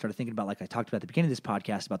 I started thinking about, like I talked about at the beginning of this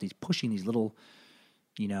podcast, about these pushing these little,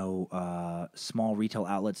 small retail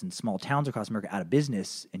outlets in small towns across America out of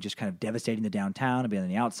business and just kind of devastating the downtown and being on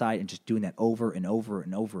the outside and just doing that over and over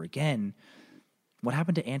and over again. What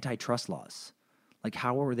happened to antitrust laws? Like,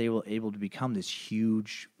 how were they able to become this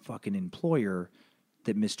huge fucking employer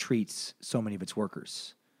that mistreats so many of its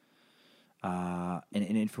workers? And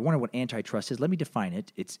if you're wondering what antitrust is, let me define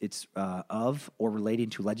it. It's of or relating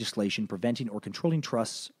to legislation preventing or controlling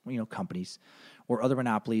trusts, companies, or other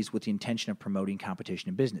monopolies with the intention of promoting competition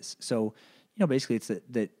in business. So, basically it's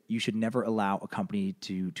that you should never allow a company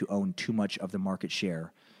to own too much of the market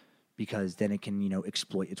share, because then it can,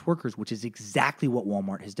 exploit its workers, which is exactly what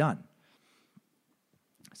Walmart has done.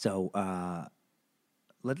 So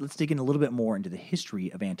let's dig in a little bit more into the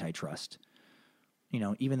history of antitrust.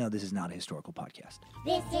 Even though this is not a historical podcast.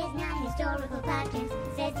 This is not a historical podcast.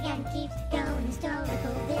 Says the guy who keeps going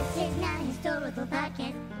historical. This is not a historical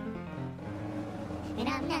podcast. And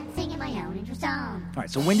I'm not singing my own intro song. All right,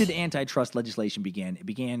 so when did antitrust legislation begin? It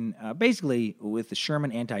began basically with the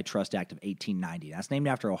Sherman Antitrust Act of 1890. That's named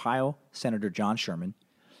after Ohio Senator John Sherman.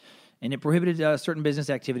 And it prohibited certain business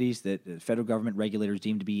activities that the federal government regulators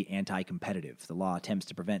deemed to be anti-competitive. The law attempts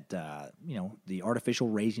to prevent, the artificial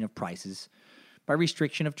raising of prices by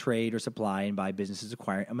restriction of trade or supply and by businesses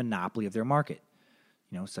acquiring a monopoly of their market,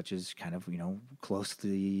 such as kind of, close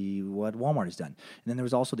to what Walmart has done. And then there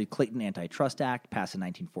was also the Clayton Antitrust Act, passed in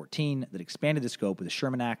 1914, that expanded the scope of the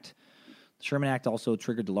Sherman Act. The Sherman Act also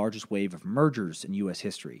triggered the largest wave of mergers in U.S.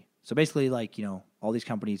 history. So basically, all these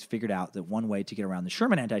companies figured out that one way to get around the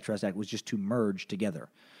Sherman Antitrust Act was just to merge together.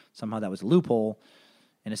 Somehow that was a loophole,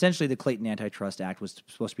 and essentially the Clayton Antitrust Act was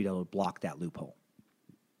supposed to be able to block that loophole.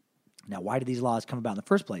 Now, why did these laws come about in the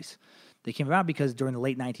first place? They came about because during the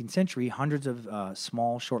late 19th century, hundreds of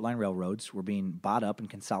small short-line railroads were being bought up and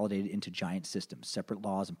consolidated into giant systems. Separate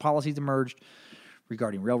laws and policies emerged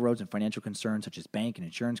regarding railroads and financial concerns such as bank and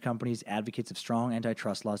insurance companies. Advocates of strong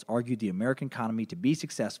antitrust laws argued the American economy to be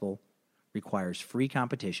successful requires free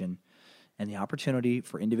competition and the opportunity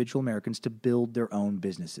for individual Americans to build their own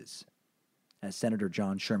businesses. As Senator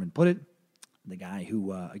John Sherman put it, the guy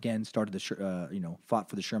who, again, started fought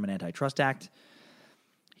for the Sherman Antitrust Act.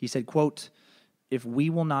 He said, quote, "If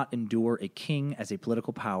we will not endure a king as a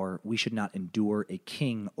political power, we should not endure a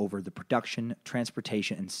king over the production,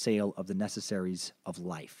 transportation, and sale of the necessaries of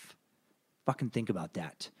life." Fucking think about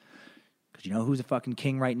that. Because you know who's a fucking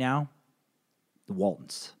king right now? The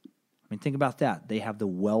Waltons. I mean, think about that. They have the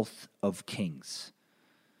wealth of kings.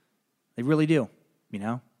 They really do, you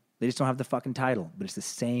know? They just don't have the fucking title, but it's the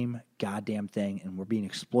same goddamn thing, and we're being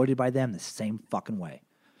exploited by them the same fucking way.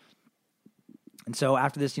 And so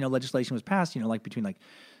after this, you know, legislation was passed, you know, like between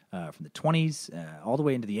from the 20s all the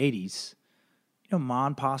way into the 80s, you know, ma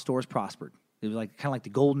and pa stores prospered. It was like kind of like the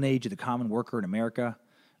golden age of the common worker in America.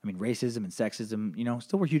 I mean, racism and sexism, you know,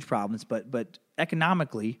 still were huge problems, but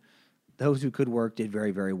economically, those who could work did very,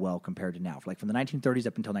 very well compared to now. Like from the 1930s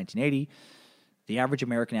up until 1980, the average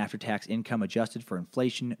American after-tax income adjusted for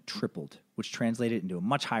inflation tripled, which translated into a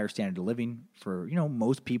much higher standard of living for, you know,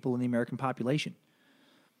 most people in the American population.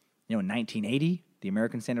 You know, in 1980, the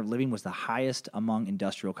American standard of living was the highest among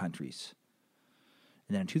industrial countries.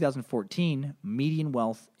 And then in 2014, median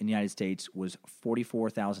wealth in the United States was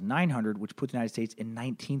 $44,900, which put the United States in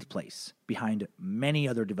 19th place, behind many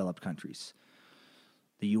other developed countries.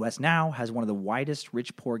 The U.S. now has one of the widest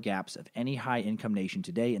rich-poor gaps of any high-income nation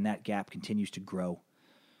today, and that gap continues to grow.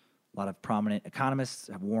 A lot of prominent economists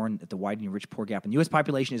have warned that the widening rich-poor gap in the U.S.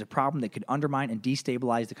 population is a problem that could undermine and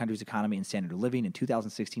destabilize the country's economy and standard of living. In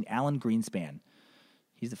 2016, Alan Greenspan,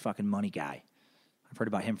 he's the fucking money guy. I've heard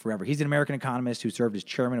about him forever. He's an American economist who served as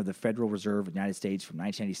chairman of the Federal Reserve of the United States from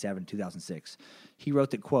 1997 to 2006. He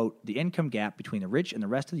wrote that, quote, "The income gap between the rich and the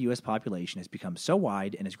rest of the U.S. population has become so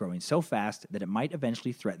wide and is growing so fast that it might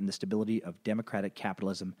eventually threaten the stability of democratic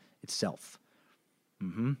capitalism itself."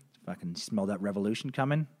 If I can smell that revolution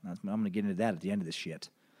coming, I'm going to get into that at the end of this shit.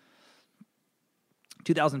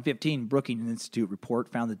 2015 Brookings Institute report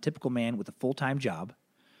found the typical man with a full-time job,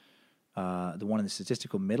 the one in the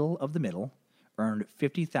statistical middle of the middle, earned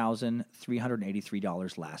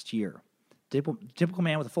 $50,383 last year. Typical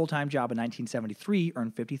man with a full-time job in 1973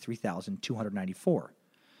 earned $53,294,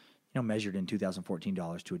 measured in 2014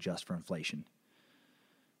 dollars to adjust for inflation.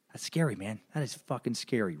 That's scary, man. That is fucking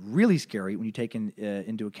scary. Really scary when you take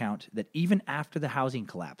into account that even after the housing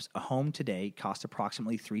collapse, a home today costs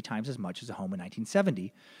approximately 3 times as much as a home in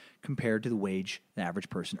 1970 compared to the wage the average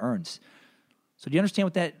person earns. So do you understand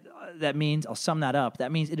what that means? I'll sum that up.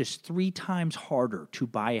 That means it is 3 times harder to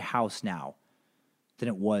buy a house now than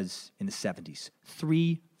it was in the 70s.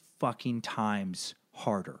 3 fucking times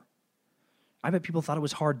harder. I bet people thought it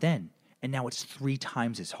was hard then, and now it's 3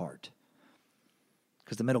 times as hard.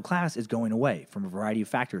 Because the middle class is going away from a variety of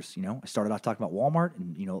factors. I started off talking about Walmart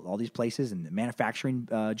and, all these places and the manufacturing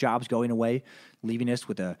jobs going away, leaving us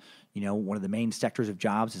with one of the main sectors of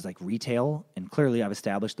jobs is like retail. And clearly I've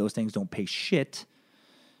established those things don't pay shit.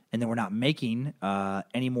 And then we're not making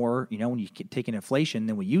any more, when you take in inflation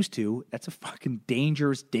than we used to. That's a fucking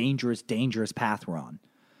dangerous, dangerous, dangerous path we're on.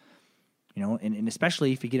 And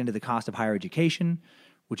especially if you get into the cost of higher education,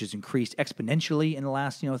 which has increased exponentially in the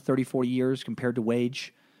last, 30, 40 years compared to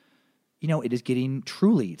wage, it is getting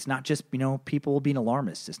truly, it's not just, people being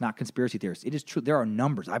alarmists. It's not conspiracy theorists. It is true. There are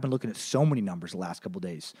numbers. I've been looking at so many numbers the last couple of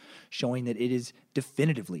days showing that it is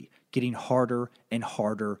definitively getting harder and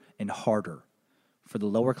harder and harder for the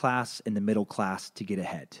lower class and the middle class to get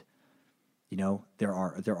ahead. There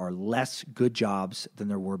are less good jobs than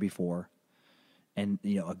there were before. And,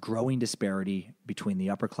 a growing disparity between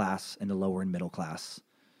the upper class and the lower and middle class.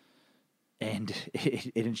 And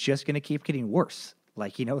it's just going to keep getting worse.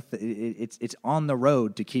 Like, it's on the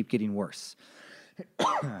road to keep getting worse.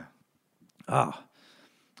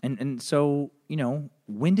 And so,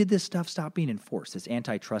 when did this stuff stop being enforced, this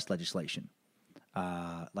antitrust legislation?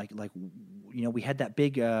 We had that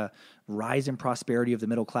big rise in prosperity of the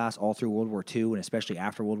middle class all through World War II, and especially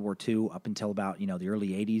after World War II up until about, the early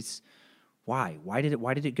 80s. Why? Why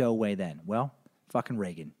did it go away then? Well, fucking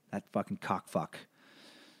Reagan, that fucking cockfuck.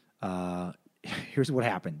 Here's what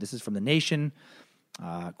happened. This is from The Nation.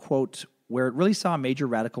 Quote, "Where it really saw a major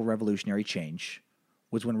radical revolutionary change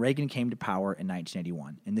was when Reagan came to power in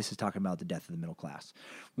 1981. And this is talking about the death of the middle class.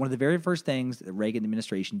 One of the very first things that the Reagan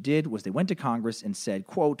administration did was they went to Congress and said,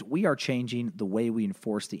 quote, "We are changing the way we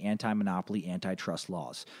enforce the anti-monopoly, antitrust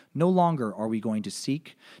laws. No longer are we going to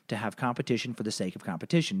seek to have competition for the sake of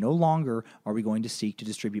competition. No longer are we going to seek to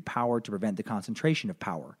distribute power to prevent the concentration of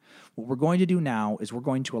power. What we're going to do now is we're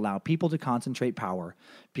going to allow people to concentrate power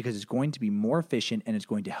because it's going to be more efficient and it's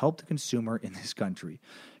going to help the consumer in this country.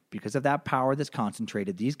 Because of that power that's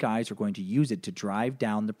concentrated, these guys are going to use it to drive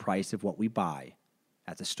down the price of what we buy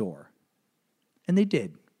at the store." And they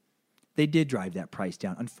did. They did drive that price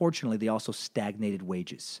down. Unfortunately, they also stagnated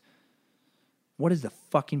wages. What is the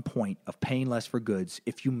fucking point of paying less for goods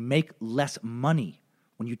if you make less money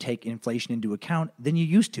when you take inflation into account than you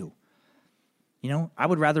used to? I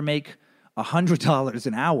would rather make $100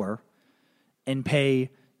 an hour and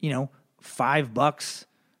pay, $5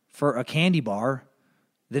 for a candy bar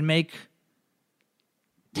than make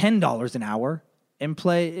 $10 an hour and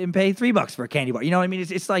pay $3 for a candy bar. You know what I mean?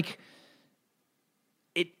 It's like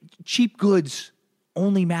cheap goods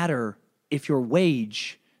only matter if your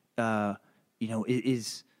wage,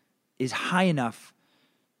 is high enough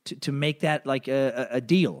to make that like a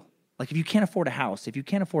deal. Like if you can't afford a house, if you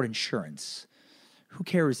can't afford insurance, who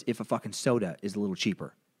cares if a fucking soda is a little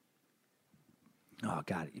cheaper? Oh,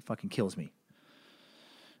 God, it fucking kills me.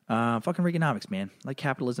 Fucking Reaganomics, man. Let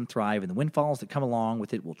capitalism thrive, and the windfalls that come along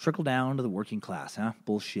with it will trickle down to the working class, huh?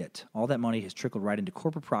 Bullshit. All that money has trickled right into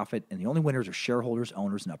corporate profit, and the only winners are shareholders,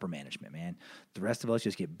 owners, and upper management, man. The rest of us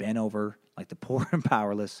just get bent over like the poor and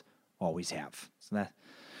powerless always have. So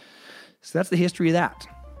that's the history of that.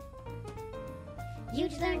 You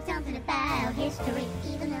just learned something about history,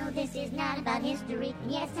 even though this is not about history.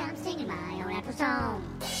 And yes, I'm singing my own actual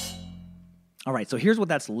song. All right, so here's what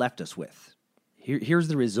that's left us with. Here's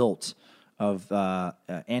the result of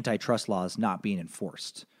antitrust laws not being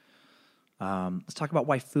enforced. Let's talk about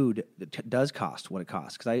why food does cost what it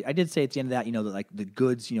costs. Because I did say at the end of that, that like the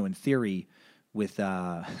goods, in theory, with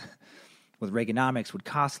Reaganomics would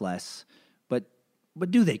cost less, but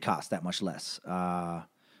do they cost that much less?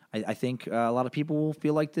 I think a lot of people will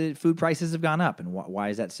feel like the food prices have gone up. And why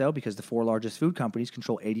is that so? Because the 4 largest food companies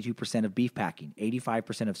control 82% of beef packing,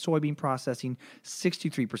 85% of soybean processing,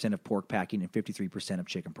 63% of pork packing, and 53% of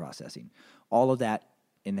chicken processing. All of that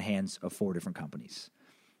in the hands of 4 different companies.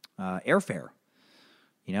 Airfare,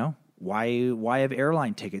 why have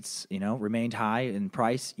airline tickets, remained high in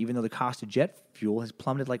price even though the cost of jet fuel has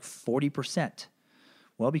plummeted like 40%?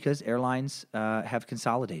 Well, because airlines have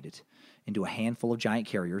consolidated into a handful of giant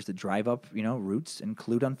carriers that drive up, routes and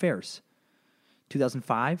collude on fares.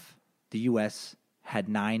 2005, the U.S. had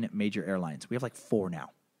 9 major airlines. We have like 4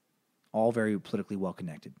 now, all very politically well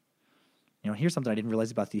connected. Here's something I didn't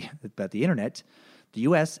realize about the internet. The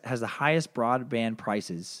U.S. has the highest broadband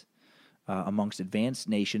prices amongst advanced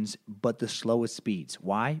nations, but the slowest speeds.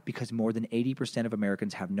 Why? Because more than 80% of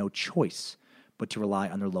Americans have no choice but to rely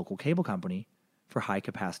on their local cable company for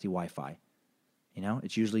high-capacity Wi-Fi.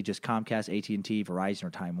 It's usually just Comcast, AT&T, Verizon, or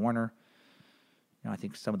Time Warner. I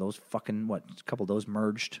think some of those a couple of those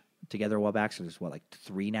merged together a while back. So there's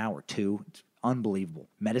 3 now or 2. It's unbelievable.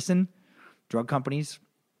 Medicine, drug companies,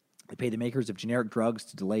 they pay the makers of generic drugs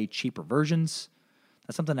to delay cheaper versions.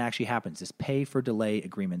 That's something that actually happens. This pay-for-delay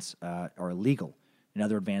agreements are illegal in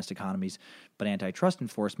other advanced economies, but antitrust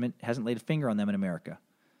enforcement hasn't laid a finger on them in America.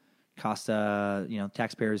 It costs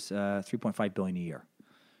taxpayers $3.5 billion a year.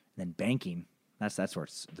 And then banking. That's where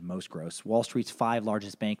it's the most gross. Wall Street's 5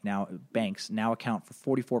 largest banks now account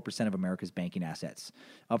for 44% of America's banking assets,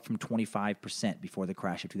 up from 25% before the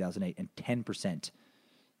crash of 2008 and 10%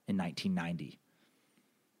 in 1990.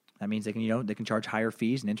 That means they can charge higher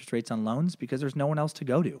fees and interest rates on loans because there's no one else to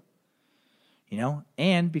go to.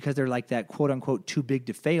 And because they're like that quote unquote too big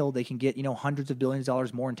to fail, they can get hundreds of billions of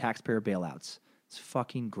dollars more in taxpayer bailouts. It's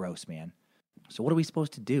fucking gross, man. So what are we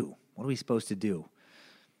supposed to do?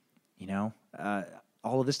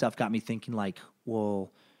 All of this stuff got me thinking like,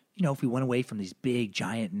 well, if we went away from these big,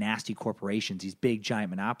 giant, nasty corporations, these big, giant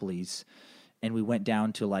monopolies, and we went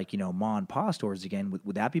down to like, ma and pa stores again,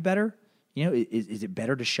 would that be better? Is it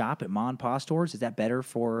better to shop at ma and pa stores? Is that better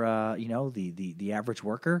for, the average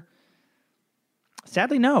worker?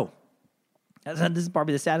 Sadly, no. This is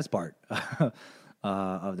probably the saddest part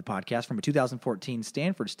of the podcast. From a 2014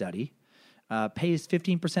 Stanford study, pay is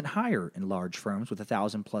 15% higher in large firms with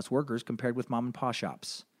 1,000-plus workers compared with mom-and-pop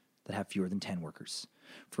shops that have fewer than 10 workers.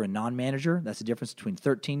 For a non-manager, that's the difference between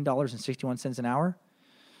 $13.61 an hour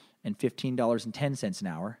and $15.10 an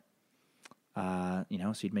hour. So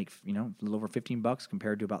you'd make a little over $15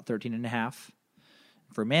 compared to about $13.50.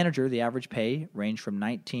 For a manager, the average pay ranged from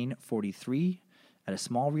 $19.43 at a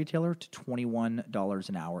small retailer to $21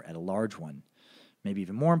 an hour at a large one. Maybe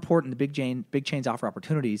even more important, the big chains offer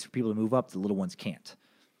opportunities for people to move up the little ones can't.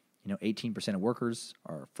 18% of workers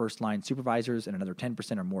are first-line supervisors, and another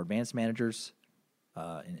 10% are more advanced managers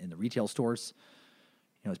in the retail stores.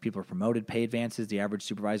 As people are promoted, pay advances. The average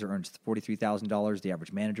supervisor earns $43,000. The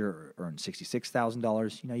average manager earns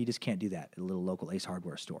 $66,000. You just can't do that at a little local Ace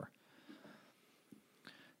Hardware store.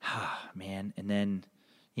 Man, and then,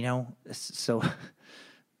 so...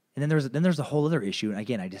 And then there's a whole other issue. And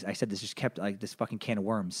again, I said this just kept like this fucking can of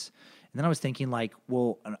worms. And then I was thinking like,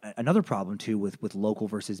 well, another problem too with local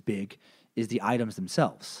versus big is the items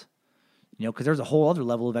themselves. Because there's a whole other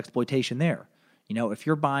level of exploitation there. If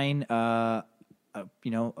you're buying a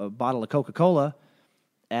bottle of Coca-Cola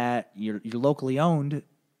at your locally owned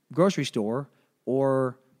grocery store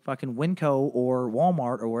or fucking Winco or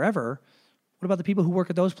Walmart or wherever, what about the people who work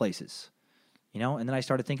at those places? You know, and then I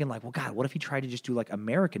started thinking like, well, God, what if you tried to just do like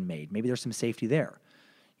American made? Maybe there's some safety there.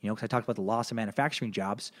 You know, because I talked about the loss of manufacturing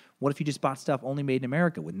jobs. What if you just bought stuff only made in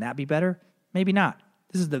America? Wouldn't that be better? Maybe not.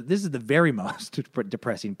 This is the very most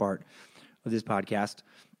depressing part of this podcast.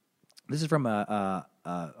 This is from a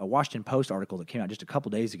Washington Post article that came out just a couple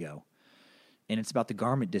days ago, and it's about the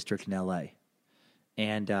garment district in L.A.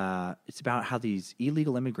 And it's about how these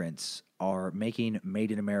illegal immigrants are making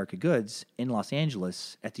made-in-America goods in Los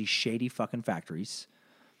Angeles at these shady fucking factories.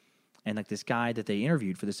 And like this guy that they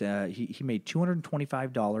interviewed for this, he made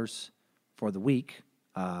 $225 for the week,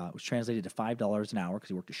 which translated to $5 an hour because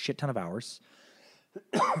he worked a shit ton of hours.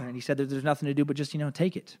 And he said that there's nothing to do but just,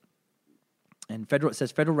 take it. And it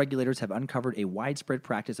says federal regulators have uncovered a widespread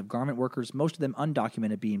practice of garment workers, most of them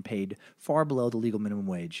undocumented, being paid far below the legal minimum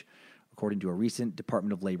wage, according to a recent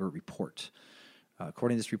Department of Labor report.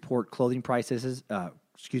 According to this report, prices,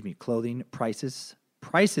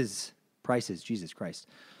 Jesus Christ.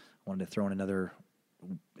 I wanted to throw in another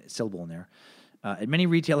syllable in there. And many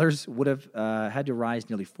retailers would have had to rise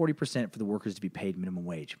nearly 40% for the workers to be paid minimum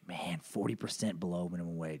wage. Man, 40% below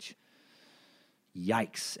minimum wage.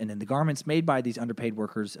 Yikes. And then the garments made by these underpaid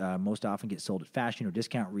workers most often get sold at fashion or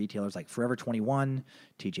discount retailers like Forever 21,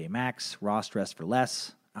 TJ Maxx, Ross Dress for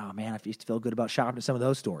Less. Oh, man, I used to feel good about shopping at some of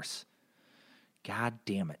those stores. God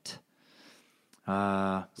damn it.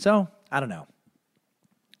 So, I don't know.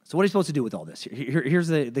 So what are you supposed to do with all this? Here's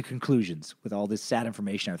the conclusions with all this sad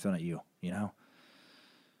information I've thrown at you,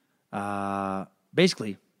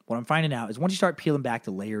 Basically, what I'm finding out is once you start peeling back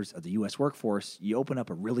the layers of the U.S. workforce, you open up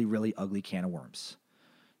a really, really ugly can of worms.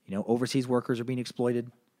 Overseas workers are being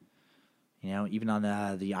exploited. Even on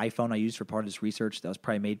the iPhone I used for part of this research, that was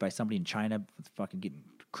probably made by somebody in China, fucking getting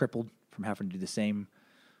crippled from having to do the same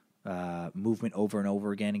movement over and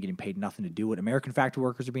over again and getting paid nothing to do it. American factory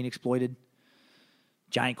workers are being exploited.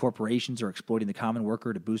 Giant corporations are exploiting the common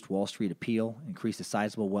worker to boost Wall Street appeal, increase the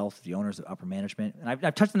sizable wealth of the owners of upper management. And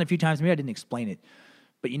I've touched on it a few times. Maybe I didn't explain it.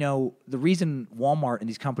 But, the reason Walmart and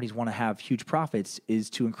these companies want to have huge profits is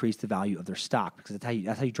to increase the value of their stock, because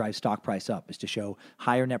that's how you drive stock price up, is to show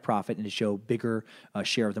higher net profit and to show bigger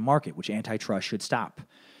share of the market, which antitrust should stop.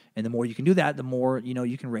 And the more you can do that, the more,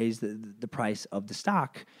 you can raise the price of the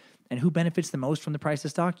stock. And who benefits the most from the price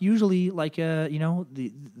of stock? Usually, like,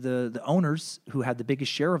 the owners who have the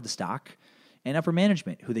biggest share of the stock and upper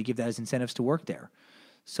management, who they give that as incentives to work there.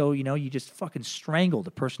 So, you just fucking strangle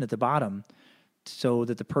the person at the bottom so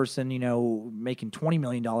that the person, making $20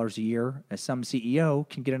 million a year as some CEO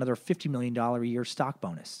can get another $50 million a year stock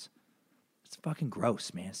bonus. It's fucking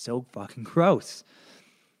gross, man. So fucking gross.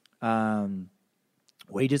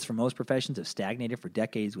 Wages for most professions have stagnated for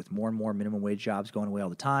decades, with more and more minimum wage jobs going away all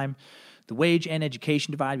the time. The wage and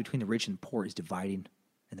education divide between the rich and the poor is dividing,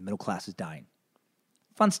 and the middle class is dying.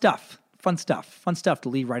 Fun stuff to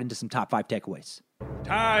lead right into some top 5 takeaways.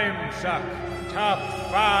 Time Suck Top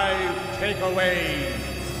 5 Takeaways.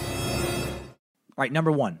 All right,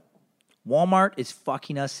 number 1. Walmart is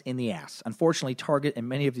fucking us in the ass. Unfortunately, Target and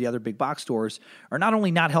many of the other big box stores are not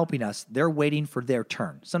only not helping us, they're waiting for their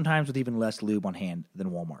turn, sometimes with even less lube on hand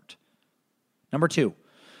than Walmart. Number 2.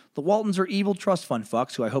 The Waltons are evil trust fund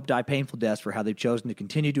fucks who I hope die painful deaths for how they've chosen to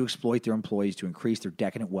continue to exploit their employees to increase their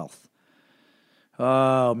decadent wealth.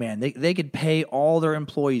 Oh, man, they could pay all their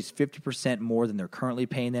employees 50% more than they're currently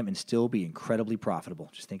paying them and still be incredibly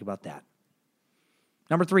profitable. Just think about that.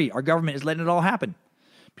 Number 3, our government is letting it all happen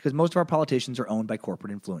because most of our politicians are owned by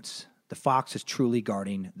corporate influence. The fox is truly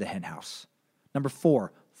guarding the hen house. Number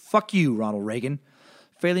 4, fuck you, Ronald Reagan.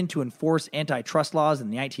 Failing to enforce antitrust laws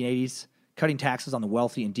in the 1980s, cutting taxes on the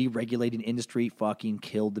wealthy and deregulating industry fucking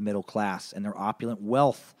killed the middle class and their opulent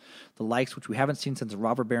wealth. The likes which we haven't seen since the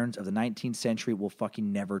robber barons of the 19th century will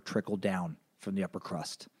fucking never trickle down from the upper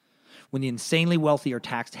crust. When the insanely wealthy are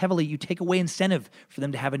taxed heavily, you take away incentive for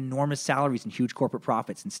them to have enormous salaries and huge corporate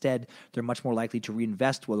profits. Instead, they're much more likely to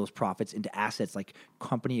reinvest those profits into assets like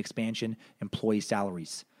company expansion, employee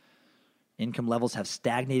salaries. Income levels have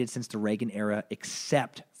stagnated since the Reagan era,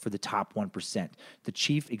 except for the top 1%. The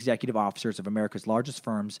chief executive officers of America's largest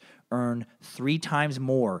firms earn 3 times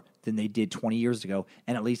more than they did 20 years ago,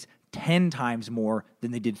 and at least 10 times more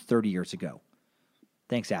than they did 30 years ago.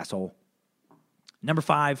 Thanks, asshole. Number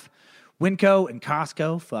 5, Winco and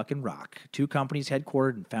Costco fucking rock. 2 companies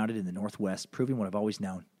headquartered and founded in the Northwest, proving what I've always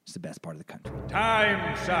known is the best part of the country.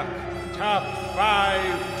 Time Suck Top 5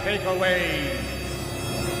 Takeaways.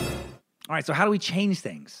 All right, so how do we change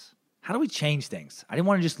things? I didn't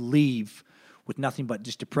want to just leave with nothing but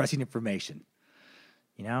just depressing information.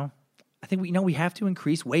 I think we have to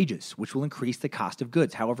increase wages, which will increase the cost of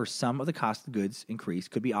goods. However, some of the cost of goods increase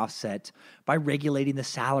could be offset by regulating the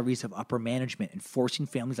salaries of upper management and forcing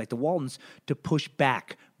families like the Waltons to push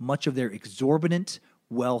back much of their exorbitant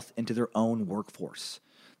wealth into their own workforce.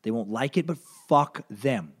 They won't like it, but fuck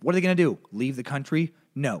them. What are they going to do? Leave the country?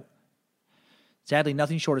 No. Sadly,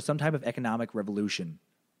 nothing short of some type of economic revolution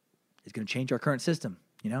is going to change our current system.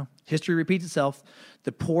 History repeats itself.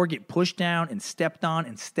 The poor get pushed down and stepped on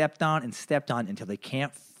and stepped on and stepped on until they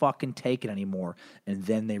can't fucking take it anymore, and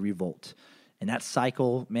then they revolt. And that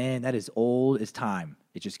cycle, man, that is old as time.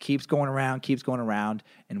 It just keeps going around,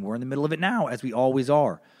 and we're in the middle of it now, as we always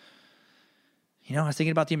are. I was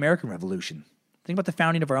thinking about the American Revolution. Think about the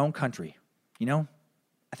founding of our own country.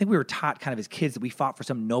 I think we were taught kind of as kids that we fought for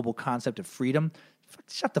some noble concept of freedom.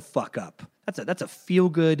 Shut the fuck up. That's a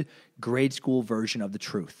feel-good grade school version of the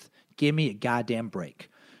truth. Give me a goddamn break.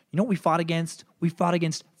 You know what we fought against? We fought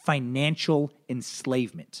against financial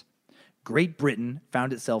enslavement. Great Britain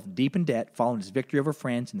found itself deep in debt following its victory over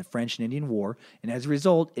France in the French and Indian War, and as a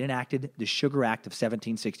result, it enacted the Sugar Act of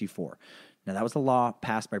 1764. Now, that was a law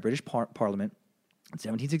passed by British Parliament in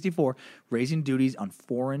 1764, raising duties on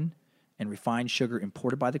foreign and refined sugar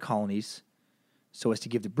imported by the colonies so as to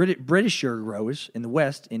give the British sugar growers in the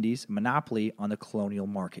West Indies a monopoly on the colonial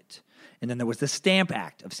market. And then there was the Stamp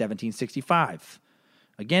Act of 1765,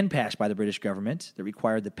 again passed by the British government, that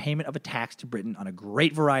required the payment of a tax to Britain on a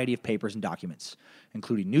great variety of papers and documents,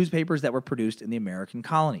 including newspapers that were produced in the American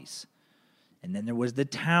colonies. And then there was the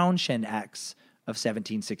Townshend Acts of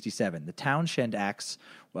 1767. The Townshend Acts,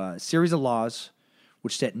 a series of laws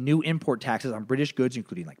which set new import taxes on British goods,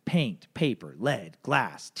 including like paint, paper, lead,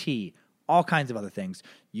 glass, tea, all kinds of other things,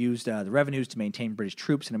 used the revenues to maintain British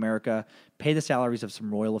troops in America, pay the salaries of some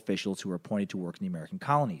royal officials who were appointed to work in the American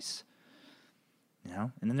colonies.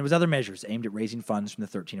 And then there was other measures aimed at raising funds from the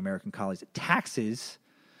 13 American colonies. Taxes,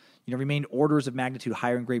 remained orders of magnitude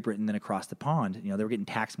higher in Great Britain than across the pond. They were getting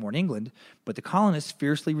taxed more in England, but the colonists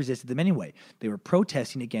fiercely resisted them anyway. They were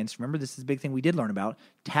protesting against, remember, this is a big thing we did learn about,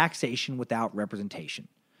 taxation without representation.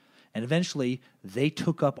 And eventually, they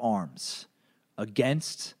took up arms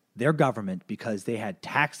against their government because they had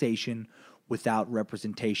taxation without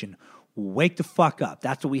representation. Wake the fuck up.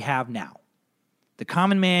 That's what we have now. The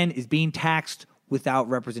common man is being taxed without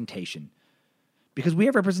representation. Because we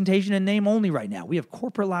have representation in name only right now. We have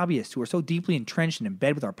corporate lobbyists who are so deeply entrenched and in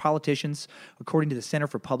bed with our politicians. According to the Center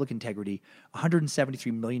for Public Integrity,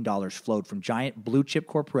 $173 million flowed from giant blue-chip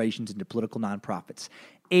corporations into political nonprofits.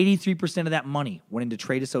 83% of that money went into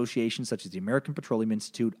trade associations such as the American Petroleum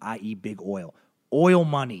Institute, i.e. Big Oil. Oil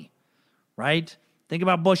money, right? Think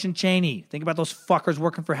about Bush and Cheney. Think about those fuckers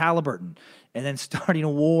working for Halliburton and then starting a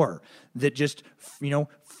war that just,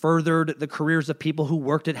 furthered the careers of people who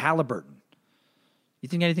worked at Halliburton. You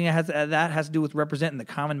think anything that has to do with representing the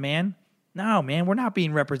common man? No, man, we're not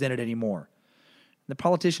being represented anymore. The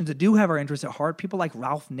politicians that do have our interests at heart, people like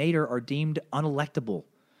Ralph Nader, are deemed unelectable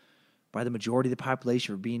by the majority of the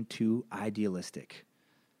population for being too idealistic.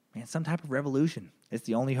 Man, some type of revolution. It's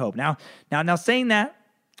the only hope. Now, saying that,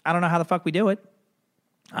 I don't know how the fuck we do it.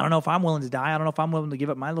 I don't know if I'm willing to die. I don't know if I'm willing to give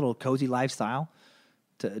up my little cozy lifestyle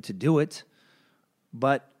to do it.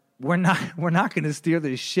 But we're not going to steer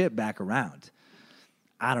this ship back around.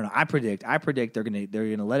 I don't know. I predict they're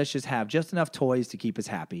gonna let us just have just enough toys to keep us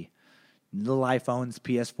happy. Little iPhones,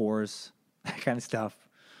 PS4s, that kind of stuff.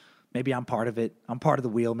 Maybe I'm part of it. I'm part of the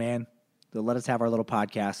wheel, man. They'll let us have our little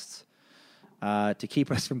podcasts to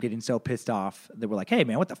keep us from getting so pissed off that we're like, hey,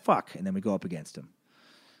 man, what the fuck? And then we go up against them.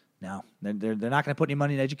 No, they're not going to put any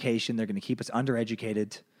money in education. They're going to keep us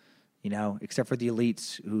undereducated, except for the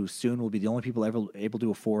elites who soon will be the only people ever able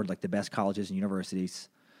to afford like the best colleges and universities.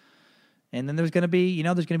 And then there's going to be,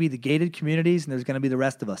 the gated communities, and there's going to be the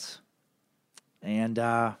rest of us. And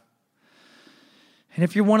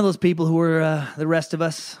if you're one of those people who are the rest of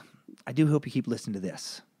us, I do hope you keep listening to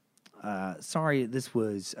this. Sorry, this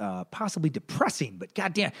was possibly depressing, but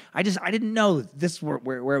goddamn, I didn't know this where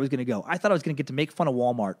it was going to go. I thought I was going to get to make fun of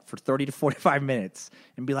Walmart for 30 to 45 minutes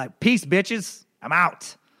and be like, peace, bitches, I'm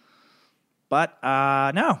out. But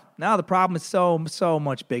no, the problem is so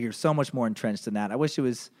much bigger, so much more entrenched than that. I wish it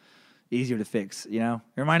was easier to fix, It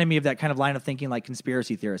reminded me of that kind of line of thinking like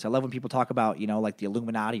conspiracy theorists. I love when people talk about, like the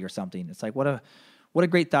Illuminati or something. It's like, what a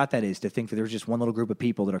great thought that is, to think that there's just one little group of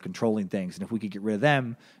people that are controlling things. And if we could get rid of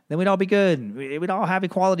them, then we'd all be good. We'd all have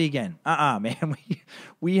equality again. Man.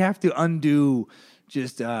 We have to undo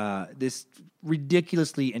just this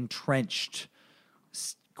ridiculously entrenched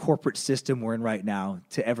corporate system we're in right now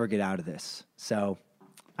to ever get out of this. So,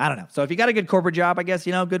 I don't know. So if you got a good corporate job, I guess,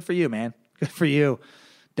 good for you, man. Good for you.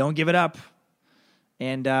 Don't give it up.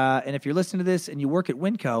 And if you're listening to this and you work at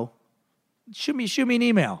Winco, shoot me an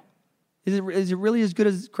email. Is it really as good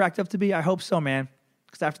as it's cracked up to be? I hope so, man.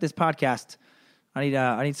 Because after this podcast,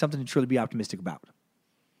 I need something to truly be optimistic about.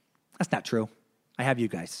 That's not true. I have you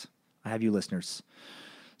guys. I have you listeners.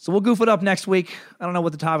 So we'll goof it up next week. I don't know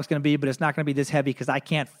what the topic's going to be, but it's not going to be this heavy because I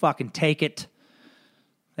can't fucking take it.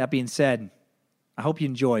 That being said, I hope you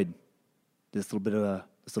enjoyed this little bit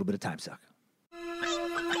of Time Suck.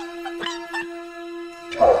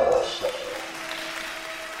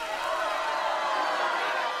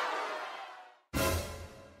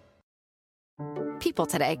 People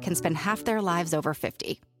today can spend half their lives over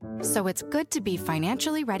 50. So it's good to be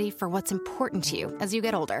financially ready for what's important to you as you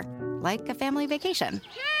get older, like a family vacation.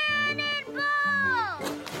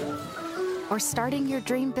 Or starting your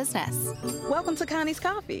dream business. Welcome to Connie's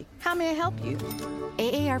Coffee. How may I help you?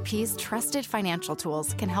 AARP's trusted financial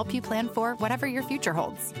tools can help you plan for whatever your future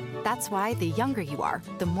holds. That's why the younger you are,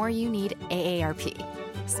 the more you need AARP.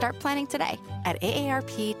 Start planning today at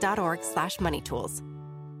aarp.org/moneytools.